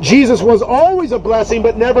point, Jesus was always a blessing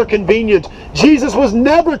but never convenient. Jesus was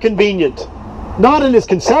never convenient. Not in his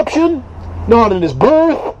conception, not in his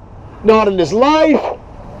birth, not in his life.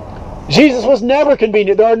 Jesus was never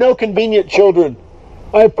convenient. There are no convenient children.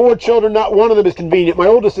 I have 4 children, not one of them is convenient. My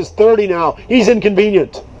oldest is 30 now. He's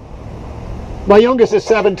inconvenient. My youngest is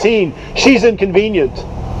 17. She's inconvenient.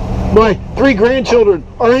 My 3 grandchildren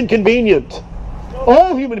are inconvenient.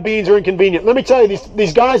 All human beings are inconvenient. Let me tell you,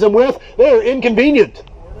 these guys I'm with, they are inconvenient.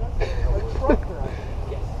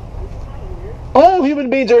 All human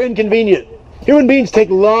beings are inconvenient. Human beings take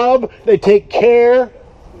love, they take care,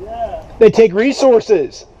 they take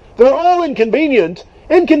resources. They're all inconvenient.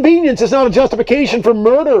 Inconvenience is not a justification for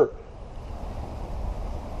murder.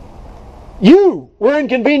 You were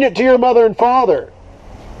inconvenient to your mother and father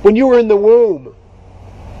when you were in the womb.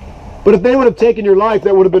 But if they would have taken your life,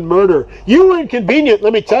 that would have been murder. You were inconvenient,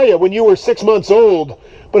 let me tell you, when you were 6 months old.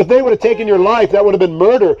 But if they would have taken your life, that would have been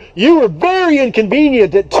murder. You were very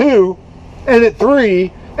inconvenient at 2, and at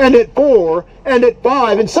 3, and at 4, and at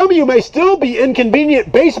 5. And some of you may still be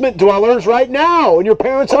inconvenient basement dwellers right now in your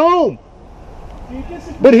parents' home.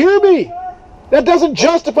 But hear me, that doesn't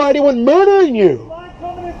justify anyone murdering you.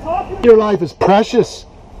 Your life is precious.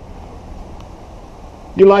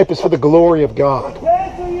 Your life is for the glory of God.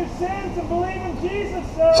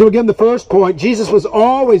 So again, the first point, Jesus was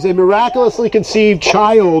always a miraculously conceived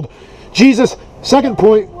child. Jesus, second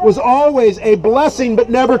point, was always a blessing but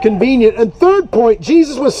never convenient. And third point,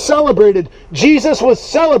 Jesus was celebrated. Jesus was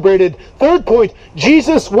celebrated. Third point,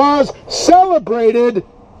 Jesus was celebrated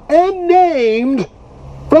and named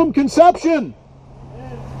from conception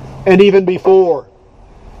and even before.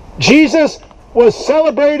 Jesus was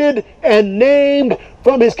celebrated and named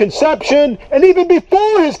from his conception and even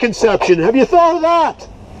before his conception. Have you thought of that?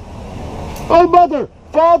 Oh, mother,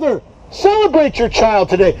 father, celebrate your child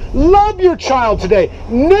today. Love your child today.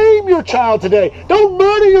 Name your child today. Don't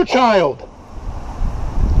murder your child.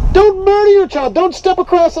 Don't murder your child. Don't step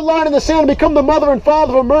across the line in the sand and become the mother and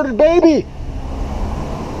father of a murdered baby.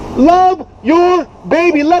 Love your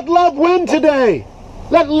baby. Let love win today.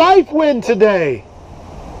 Let life win today.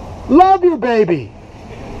 Love your baby.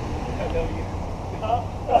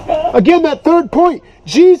 Again, that third point.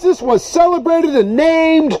 Jesus was celebrated and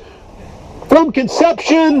named from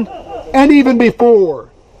conception and even before.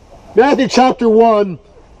 Matthew chapter 1,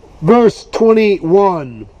 verse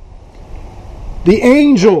 21. The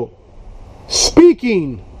angel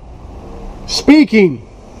speaking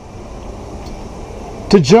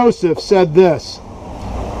to Joseph said this.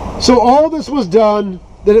 So all this was done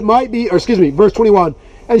that it might be, verse 21.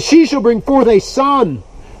 And she shall bring forth a son,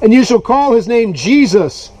 and you shall call his name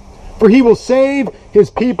Jesus, for he will save his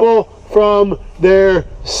people from their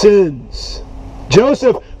sins.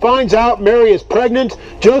 Joseph finds out Mary is pregnant.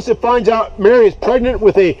 Joseph finds out Mary is pregnant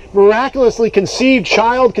with a miraculously conceived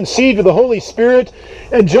child, conceived of the Holy Spirit.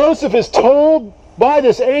 And Joseph is told by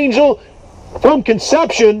this angel from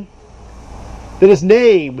conception that his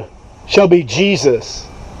name shall be Jesus.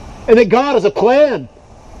 And that God has a plan.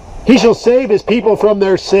 He shall save his people from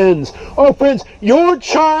their sins. Oh, friends, your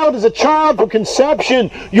child is a child from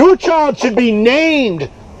conception. Your child should be named,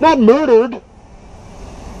 not murdered.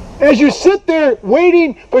 As you sit there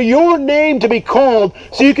waiting for your name to be called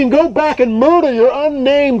so you can go back and murder your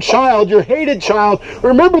unnamed child, your hated child,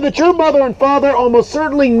 remember that your mother and father almost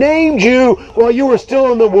certainly named you while you were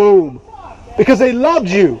still in the womb because they loved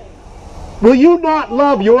you. Will you not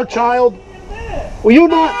love your child? Will you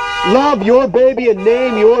not love your baby and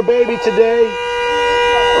name your baby today?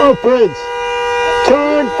 Oh, friends,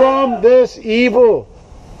 turn from this evil.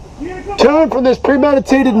 Turn from this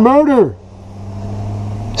premeditated murder.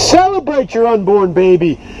 Celebrate your unborn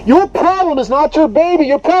baby. Your problem is not your baby.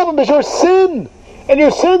 Your problem is your sin. And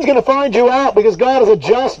your sin's going to find you out because God is a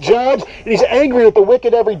just judge and he's angry at the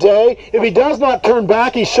wicked every day. If he does not turn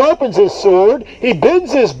back, he sharpens his sword. He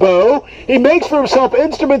bends his bow. He makes for himself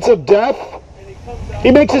instruments of death. He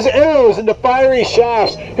makes his arrows into fiery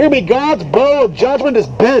shafts. Hear me, God's bow of judgment is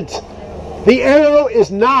bent. The arrow is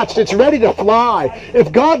notched. It's ready to fly.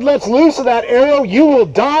 If God lets loose of that arrow, you will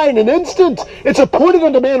die in an instant. It's appointed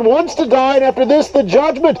unto man once to die, and after this the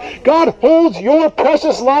judgment. God holds your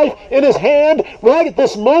precious life in his hand right at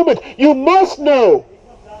this moment. You must know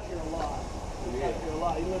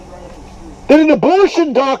that an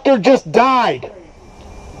abortion doctor just died.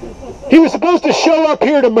 He was supposed to show up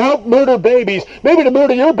here to murder babies, maybe to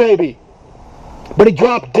murder your baby. But he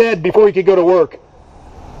dropped dead before he could go to work.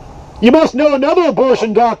 You must know another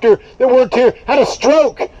abortion doctor that worked here had a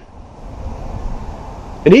stroke.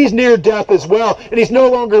 And he's near death as well. And he's no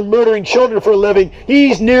longer murdering children for a living.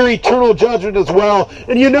 He's near eternal judgment as well.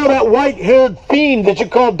 And you know that white-haired fiend that you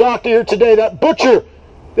call doctor here today, that butcher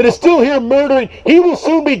that is still here murdering, he will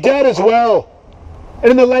soon be dead as well.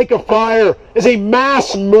 And in the lake of fire is a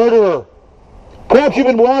mass murderer. Perhaps you've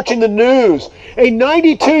been watching the news. A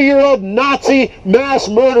 92-year-old Nazi mass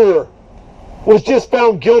murderer was just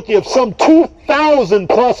found guilty of some 2,000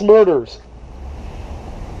 plus murders.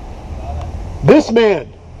 This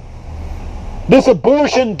man, this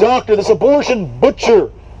abortion doctor, this abortion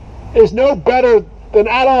butcher is no better than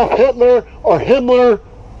Adolf Hitler or Himmler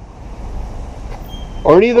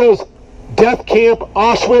or any of those death camp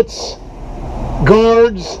Auschwitz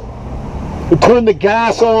guards who turned the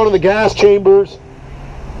gas on in the gas chambers.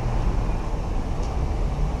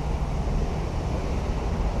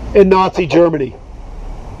 In Nazi Germany.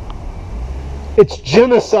 It's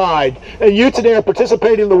genocide. And you today are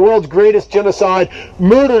participating in the world's greatest genocide,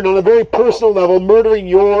 murdering on a very personal level, murdering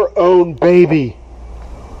your own baby.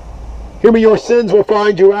 Hear me, your sins will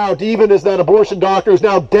find you out, even as that abortion doctor is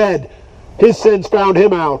now dead. His sins found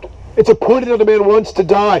him out. It's appointed that a man wants to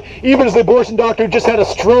die. Even as the abortion doctor just had a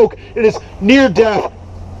stroke and is near death,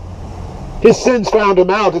 his sins found him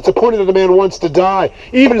out. It's appointed that a man wants to die.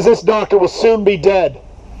 Even as this doctor will soon be dead.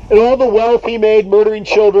 And all the wealth he made murdering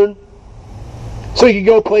children so he could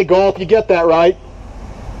go play golf. You get that, right?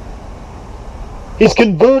 He's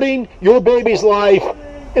converting your baby's life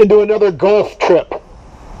into another golf trip,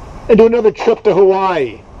 into another trip to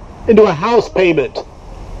Hawaii, into a house payment,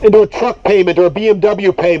 into a truck payment or a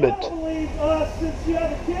BMW payment. I believe since you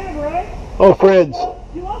have a kid, right? Oh, friends.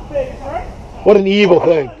 You love babies, right? What an evil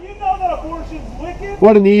thing. You know that abortion's wicked.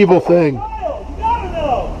 What an evil thing. Child, you gotta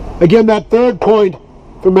know. Again, that third point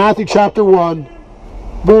from Matthew chapter 1,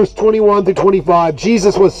 verse 21 through 25.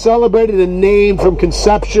 Jesus was celebrated and named from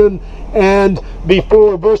conception and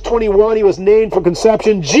before. Verse 21, he was named from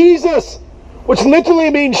conception. Jesus, which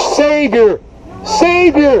literally means Savior.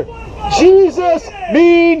 Savior. Jesus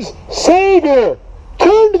means Savior.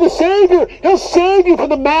 Turn to the Savior. He'll save you from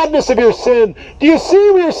the madness of your sin. Do you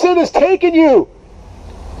see where your sin has taken you?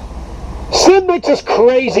 Sin makes us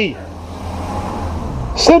crazy.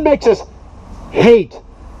 Sin makes us hate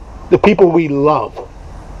the people we love.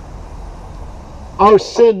 Our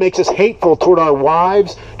sin makes us hateful toward our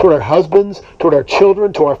wives, toward our husbands, toward our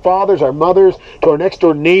children, to our fathers, our mothers, to our next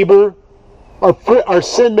door neighbor. Our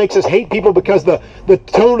sin makes us hate people because the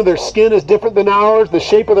tone of their skin is different than ours, the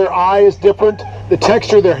shape of their eye is different, the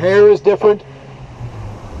texture of their hair is different.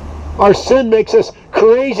 Our sin makes us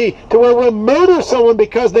crazy to where we'll murder someone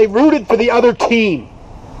because they rooted for the other team.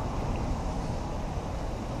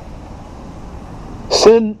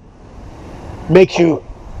 Sin makes you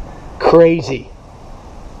crazy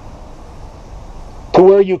to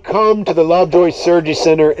where you come to the Lovejoy Surgery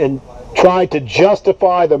Center and try to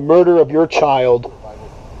justify the murder of your child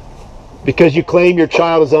because you claim your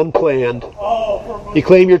child is unplanned, you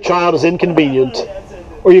claim your child is inconvenient,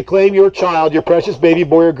 or you claim your child, your precious baby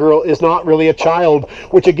boy or girl, is not really a child,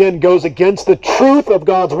 which again goes against the truth of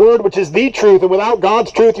God's Word, which is the truth, and without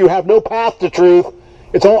God's truth you have no path to truth.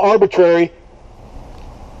 It's all arbitrary.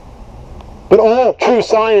 But all true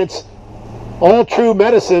science, all true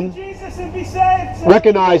medicine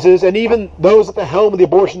recognizes, and even those at the helm of the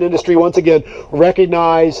abortion industry once again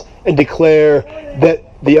recognize and declare that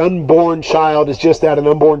the unborn child is just that, an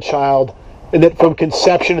unborn child, and that from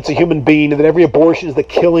conception it's a human being, and that every abortion is the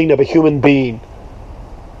killing of a human being.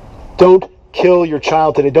 Don't kill your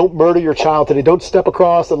child today. Don't murder your child today. Don't step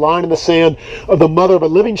across the line in the sand of the mother of a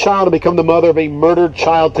living child and become the mother of a murdered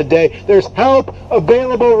child today. There's help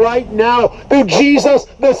available right now through Jesus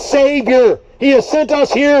the Savior. He has sent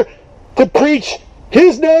us here to preach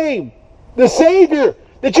His name, the Savior,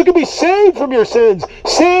 that you can be saved from your sins.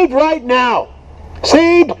 Saved right now.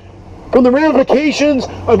 Saved from the ramifications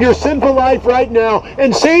of your sinful life right now,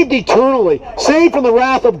 and saved eternally, saved from the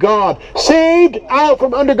wrath of God, saved out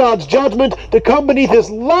from under God's judgment to come beneath His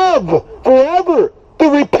love forever, the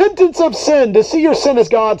repentance of sin, to see your sin as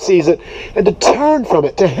God sees it, and to turn from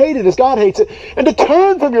it, to hate it as God hates it, and to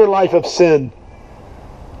turn from your life of sin,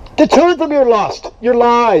 to turn from your lust, your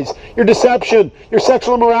lies, your deception, your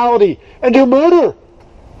sexual immorality, and your murder.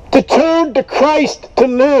 To turn to Christ to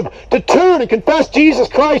live. To turn and confess Jesus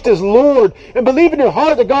Christ as Lord. And believe in your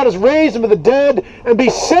heart that God has raised Him from the dead and be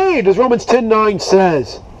saved, as Romans 10:9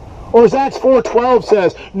 says. Or as Acts 4:12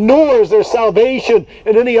 says, nor is there salvation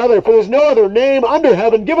in any other, for there's no other name under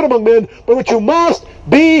heaven given among men by which you must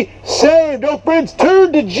be saved. Oh friends,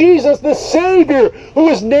 turn to Jesus the Savior, who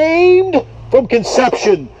was named from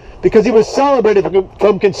conception, because He was celebrated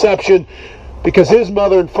from conception because his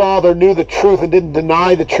mother and father knew the truth and didn't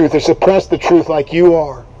deny the truth or suppress the truth like you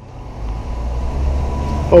are.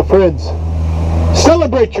 Oh, friends,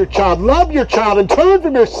 celebrate your child, love your child, and turn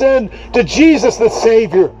from your sin to Jesus the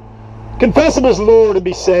Savior. Confess him as Lord and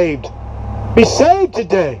be saved. Be saved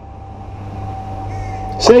today.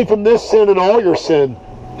 Saved from this sin and all your sin.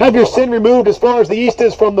 Have your sin removed as far as the east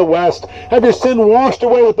is from the west. Have your sin washed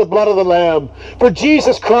away with the blood of the Lamb. For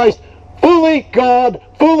Jesus Christ, fully God,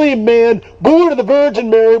 fully man, born of the Virgin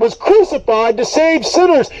Mary, was crucified to save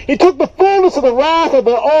sinners. He took the fullness of the wrath of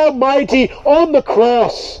the Almighty on the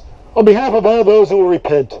cross on behalf of all those who will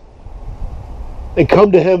repent and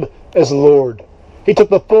come to him as Lord. He took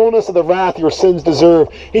the fullness of the wrath your sins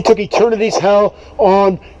deserve. He took eternity's hell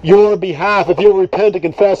on your behalf if you'll repent and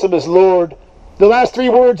confess him as Lord. The last three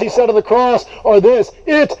words he said on the cross are this: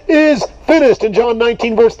 it is finished, in John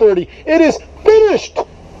 19 verse 30. It is finished.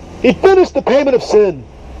 He finished the payment of sin.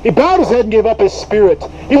 He bowed his head and gave up his spirit.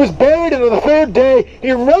 He was buried, and on the third day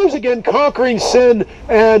he rose again, conquering sin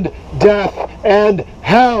and death and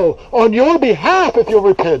hell on your behalf if you'll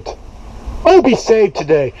repent. Oh, be saved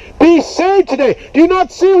today. Be saved today. Do you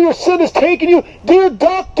not see where your sin has taken you? Dear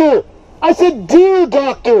doctor, I said, dear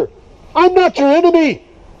doctor, I'm not your enemy.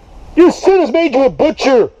 Your sin has made you a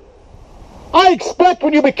butcher. I expect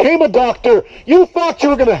when you became a doctor, you thought you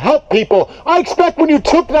were going to help people. I expect when you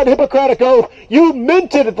took that Hippocratic oath, you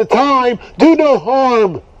meant it at the time, do no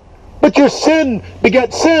harm. But your sin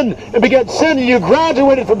begat sin and begat sin, and you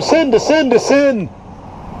graduated from sin to sin to sin.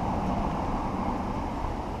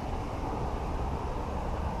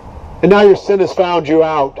 And now your sin has found you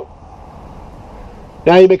out.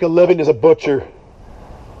 Now you make a living as a butcher.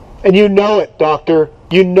 And you know it, doctor.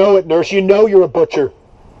 You know it, nurse. You know you're a butcher.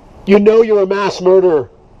 You know you're a mass murderer.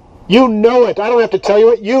 You know it. I don't have to tell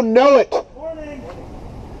you it. You know it. Morning.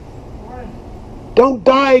 Don't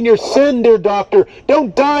die in your sin, dear doctor.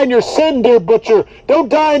 Don't die in your sin, dear butcher. Don't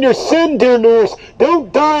die in your sin, dear nurse.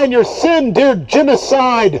 Don't die in your sin, dear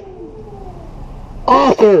genocide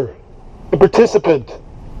author and participant.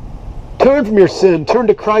 Turn from your sin. Turn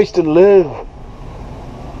to Christ and live.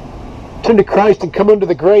 Turn to Christ and come under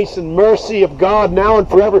the grace and mercy of God now and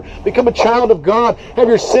forever. Become a child of God. Have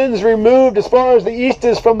your sins removed as far as the east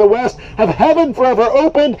is from the west. Have heaven forever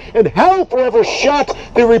opened and hell forever shut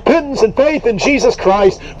through repentance and faith in Jesus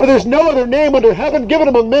Christ. For there's no other name under heaven given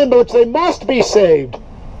among men by which they must be saved.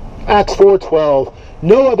 Acts 4:12.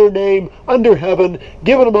 No other name under heaven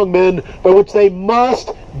given among men by which they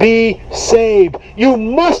must be saved. You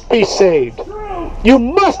must be saved. You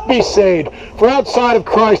must be saved. For outside of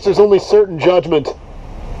Christ there's only certain judgment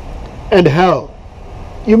and hell.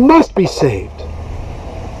 You must be saved.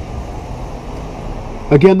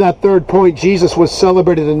 Again, that third point, Jesus was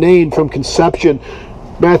celebrated and named from conception.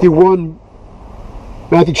 Matthew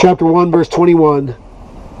chapter 1 verse 21.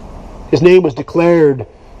 His name was declared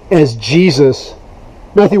as Jesus.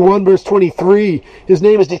 Matthew 1 verse 23, his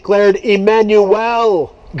name is declared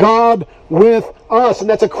Emmanuel, God with us. And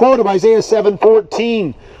that's a quote of Isaiah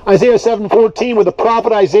 7:14. Isaiah 7:14, where the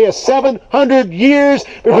prophet Isaiah, 700 years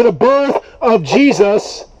before the birth of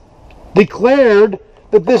Jesus, declared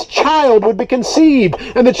that this child would be conceived.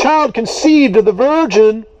 And the child conceived of the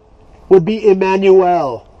virgin would be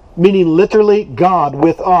Emmanuel, meaning literally God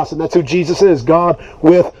with us. And that's who Jesus is, God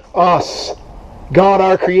with us. God,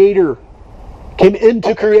 our Creator, came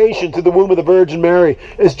into creation through the womb of the Virgin Mary.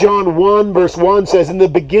 As John 1 verse 1 says, in the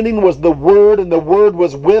beginning was the Word, and the Word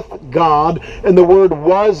was with God, and the Word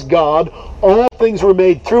was God. All things were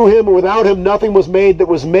made through him, and without him nothing was made that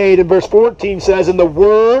was made. And verse 14 says, and the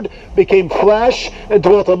Word became flesh and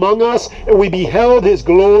dwelt among us, and we beheld his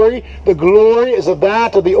glory. The glory is of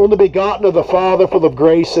that of the only begotten of the Father, full of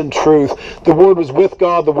grace and truth. The Word was with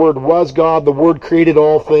God, the Word was God, the Word created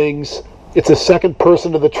all things. It's the second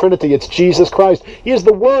person of the Trinity. It's Jesus Christ. He is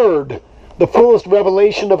the Word, the fullest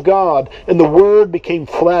revelation of God. And the Word became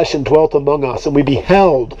flesh and dwelt among us. And we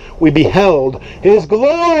beheld his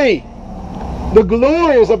glory. The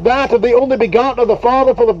glory is of that of the only begotten of the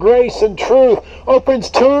Father, full of grace and truth. Oh, friends,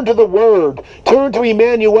 turn to the Word. Turn to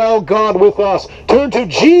Emmanuel, God with us. Turn to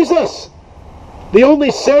Jesus, the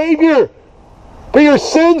only Savior. For your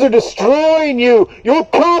sins are destroying you. Your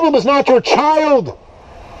problem is not your child.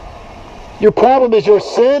 Your problem is your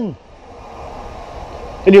sin.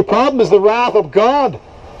 And your problem is the wrath of God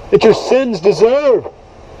that your sins deserve.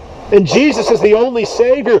 And Jesus is the only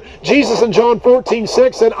Savior. Jesus in John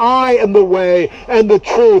 14:6 said, I am the way and the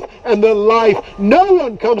truth and the life. No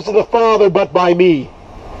one comes to the Father but by me.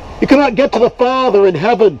 You cannot get to the Father in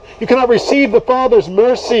heaven. You cannot receive the Father's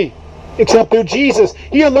mercy except through Jesus.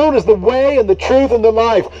 He alone is the way and the truth and the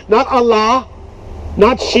life. Not Allah,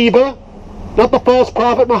 not Shiva, not the false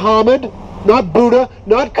prophet Muhammad, not Buddha,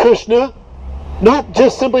 not Krishna, not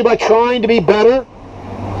just simply by trying to be better.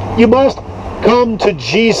 You must come to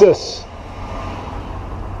Jesus.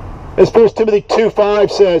 As 1 Timothy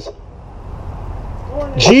 2:5 says,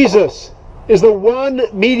 Jesus is the one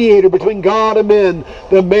mediator between God and men,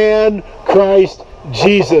 the man Christ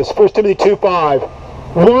Jesus. 1 Timothy 2:5.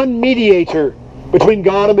 One mediator between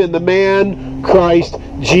God and men, the man Christ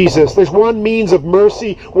Jesus. There's one means of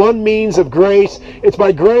mercy, one means of grace. It's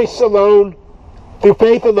by grace alone, through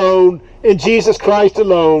faith alone, in Jesus Christ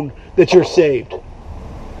alone, that you're saved.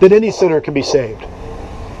 That any sinner can be saved.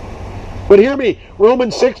 But hear me,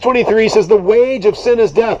 Romans 6:23 says the wage of sin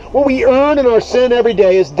is death. What we earn in our sin every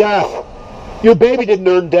day is death. Your baby didn't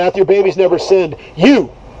earn death. Your baby's never sinned.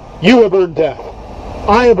 You have earned death.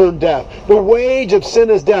 I have earned death. The wage of sin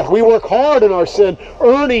is death. We work hard in our sin,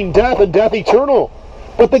 earning death and death eternal.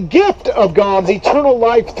 But the gift of God is eternal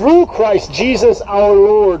life through Christ Jesus our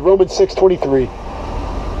Lord. Romans 6:23.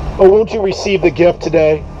 Oh, won't you receive the gift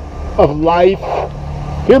today of life?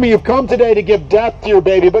 Hear me, you've come today to give death to your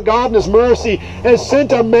baby, but God in His mercy has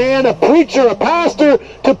sent a man, a preacher, a pastor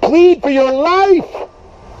to plead for your life.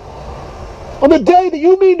 On the day that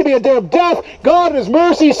you mean to be a day of death, God in His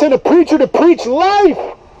mercy sent a preacher to preach life,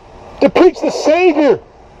 to preach the Savior.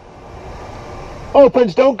 Oh,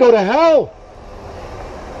 friends, don't go to hell.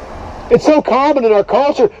 It's so common in our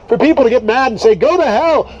culture for people to get mad and say, go to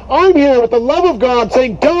hell. I'm here with the love of God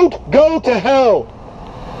saying, don't go to hell.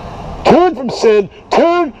 Turn from sin,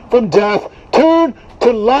 turn from death, turn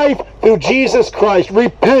to life through Jesus Christ.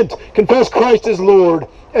 Repent, confess Christ as Lord,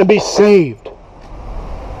 and be saved.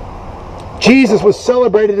 Jesus was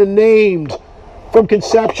celebrated and named from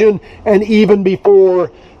conception and even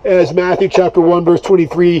before, as Matthew chapter 1 verse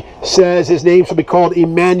 23 says, His name shall be called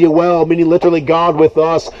Emmanuel, meaning literally God with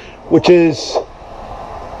us, which is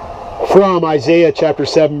from Isaiah chapter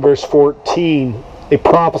 7 verse 14. A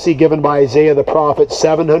prophecy given by Isaiah the prophet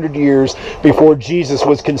 700 years before Jesus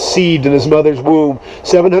was conceived in his mother's womb.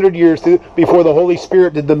 700 years before the Holy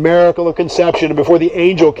Spirit did the miracle of conception, and before the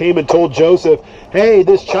angel came and told Joseph, hey,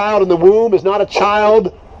 this child in the womb is not a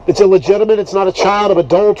child that's illegitimate. It's not a child of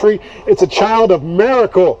adultery. It's a child of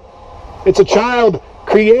miracle. It's a child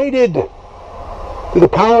created through the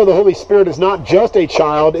power of the Holy Spirit. Is not just a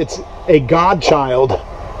child, it's a God child.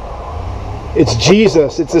 It's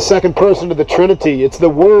Jesus. It's the second person of the Trinity. It's the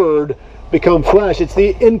Word become flesh. It's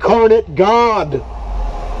the incarnate God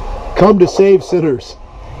come to save sinners.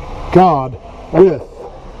 God with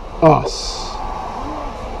us.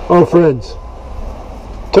 Oh, friends,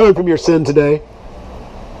 turn from your sin today.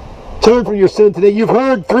 Turn from your sin today. You've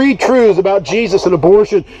heard three truths about Jesus and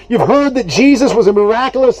abortion. You've heard that Jesus was a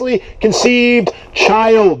miraculously conceived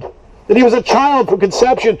child. That He was a child from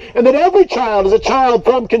conception. And that every child is a child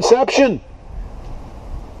from conception.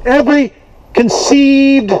 Every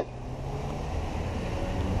conceived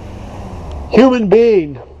human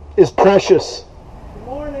being is precious. Good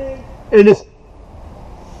morning. And is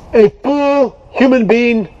a full human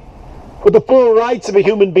being with the full rights of a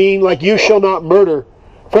human being, like you shall not murder,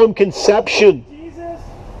 from conception. Jesus.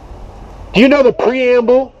 Do you know the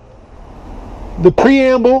preamble? The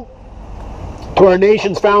preamble to our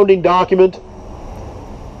nation's founding document?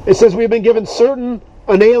 It says we've been given certain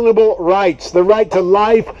unalienable rights, the right to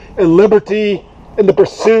life and liberty and the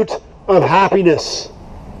pursuit of happiness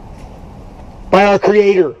by our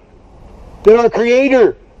Creator. That our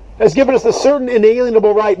Creator has given us a certain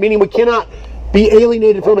inalienable right, meaning we cannot be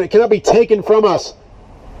alienated from it. It cannot be taken from us.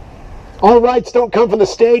 Our rights don't come from the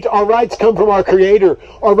state. Our rights come from our Creator.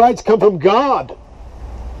 Our rights come from God.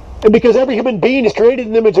 And because every human being is created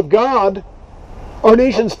in the image of God, our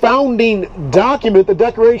nation's founding document, the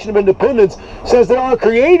Declaration of Independence, says that our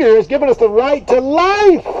Creator has given us the right to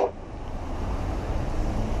life.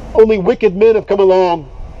 Only wicked men have come along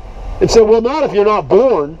and said, well, not if you're not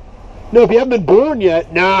born. No, if you haven't been born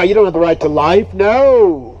yet, no, you don't have the right to life.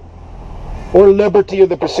 No. Or liberty or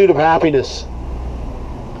the pursuit of happiness.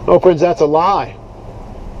 Oh, friends, that's a lie.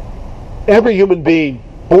 Every human being,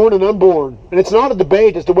 born and unborn, and it's not a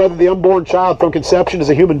debate as to whether the unborn child from conception is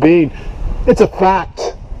a human being. It's a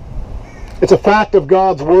fact. It's a fact of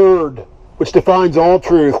God's Word, which defines all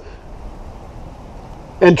truth.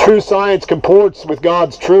 And true science comports with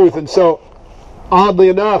God's truth. And so, oddly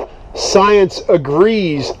enough, science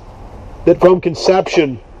agrees that from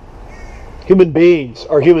conception, human beings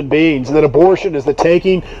are human beings, and that abortion is the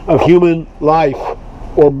taking of human life,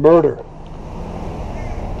 or murder.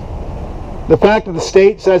 The fact that the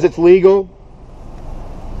state says it's legal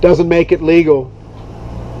doesn't make it legal.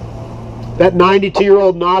 That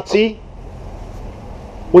 92-year-old Nazi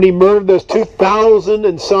when he murdered those 2,000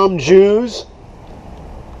 and some Jews.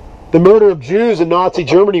 The murder of Jews in Nazi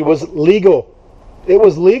Germany was legal. It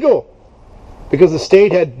was legal because the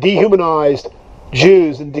state had dehumanized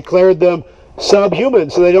Jews and declared them subhuman,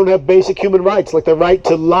 so they don't have basic human rights like the right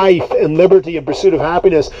to life and liberty and pursuit of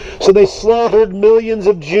happiness. So they slaughtered millions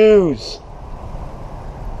of Jews,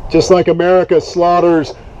 just like America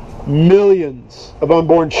slaughters millions of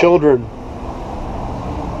unborn children.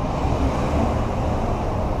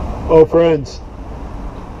 Oh, friends,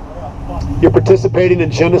 you're participating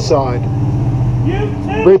in genocide.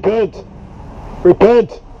 Repent.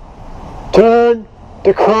 Repent. Turn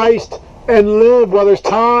to Christ and live while there's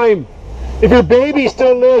time. If your baby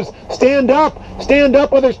still lives, stand up. Stand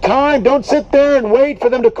up while there's time. Don't sit there and wait for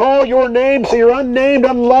them to call your name so your unnamed,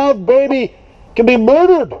 unloved baby can be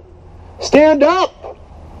murdered. Stand up.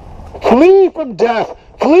 Flee from death.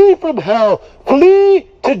 Flee from hell. Flee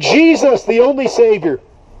to Jesus, the only Savior,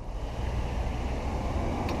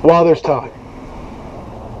 while there's time.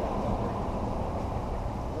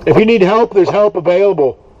 If you need help, there's help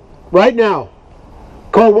available right now.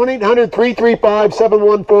 Call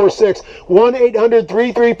 1-800-335-7146.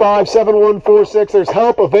 1-800-335-7146. There's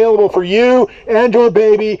help available for you and your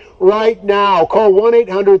baby right now. Call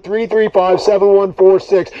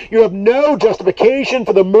 1-800-335-7146. You have no justification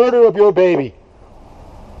for the murder of your baby.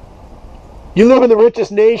 You live in the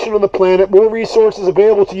richest nation on the planet. More resources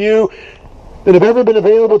available to you than have ever been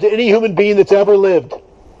available to any human being that's ever lived.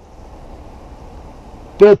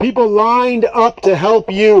 There are people lined up to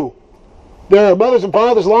help you. There are mothers and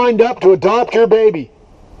fathers lined up to adopt your baby.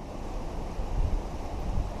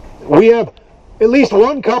 We have at least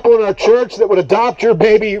one couple in our church that would adopt your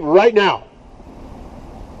baby right now.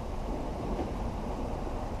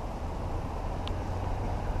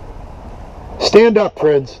 Stand up,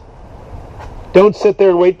 friends. Don't sit there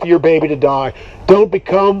and wait for your baby to die. Don't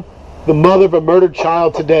become the mother of a murdered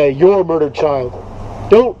child today, your murdered child.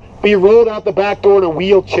 Don't be rolled out the back door in a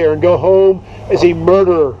wheelchair and go home as a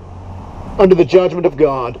murderer under the judgment of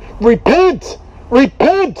God. Repent!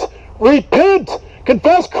 Repent! Repent!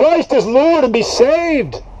 Confess Christ as Lord and be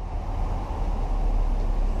saved.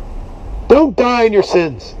 Don't die in your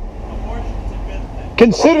sins.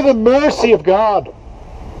 Consider the mercy of God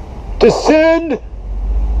to send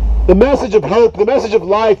the message of hope, the message of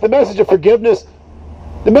life, the message of forgiveness,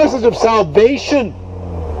 the message of salvation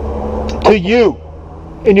to you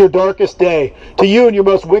in your darkest day, to you in your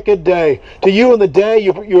most wicked day, to you in the day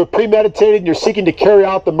you are premeditated and you're seeking to carry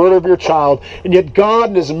out the murder of your child, and yet God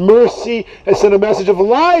in His mercy has sent a message of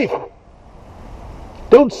life.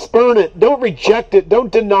 Don't spurn it. Don't reject it.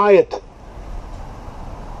 Don't deny it.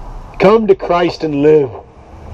 Come to Christ and live.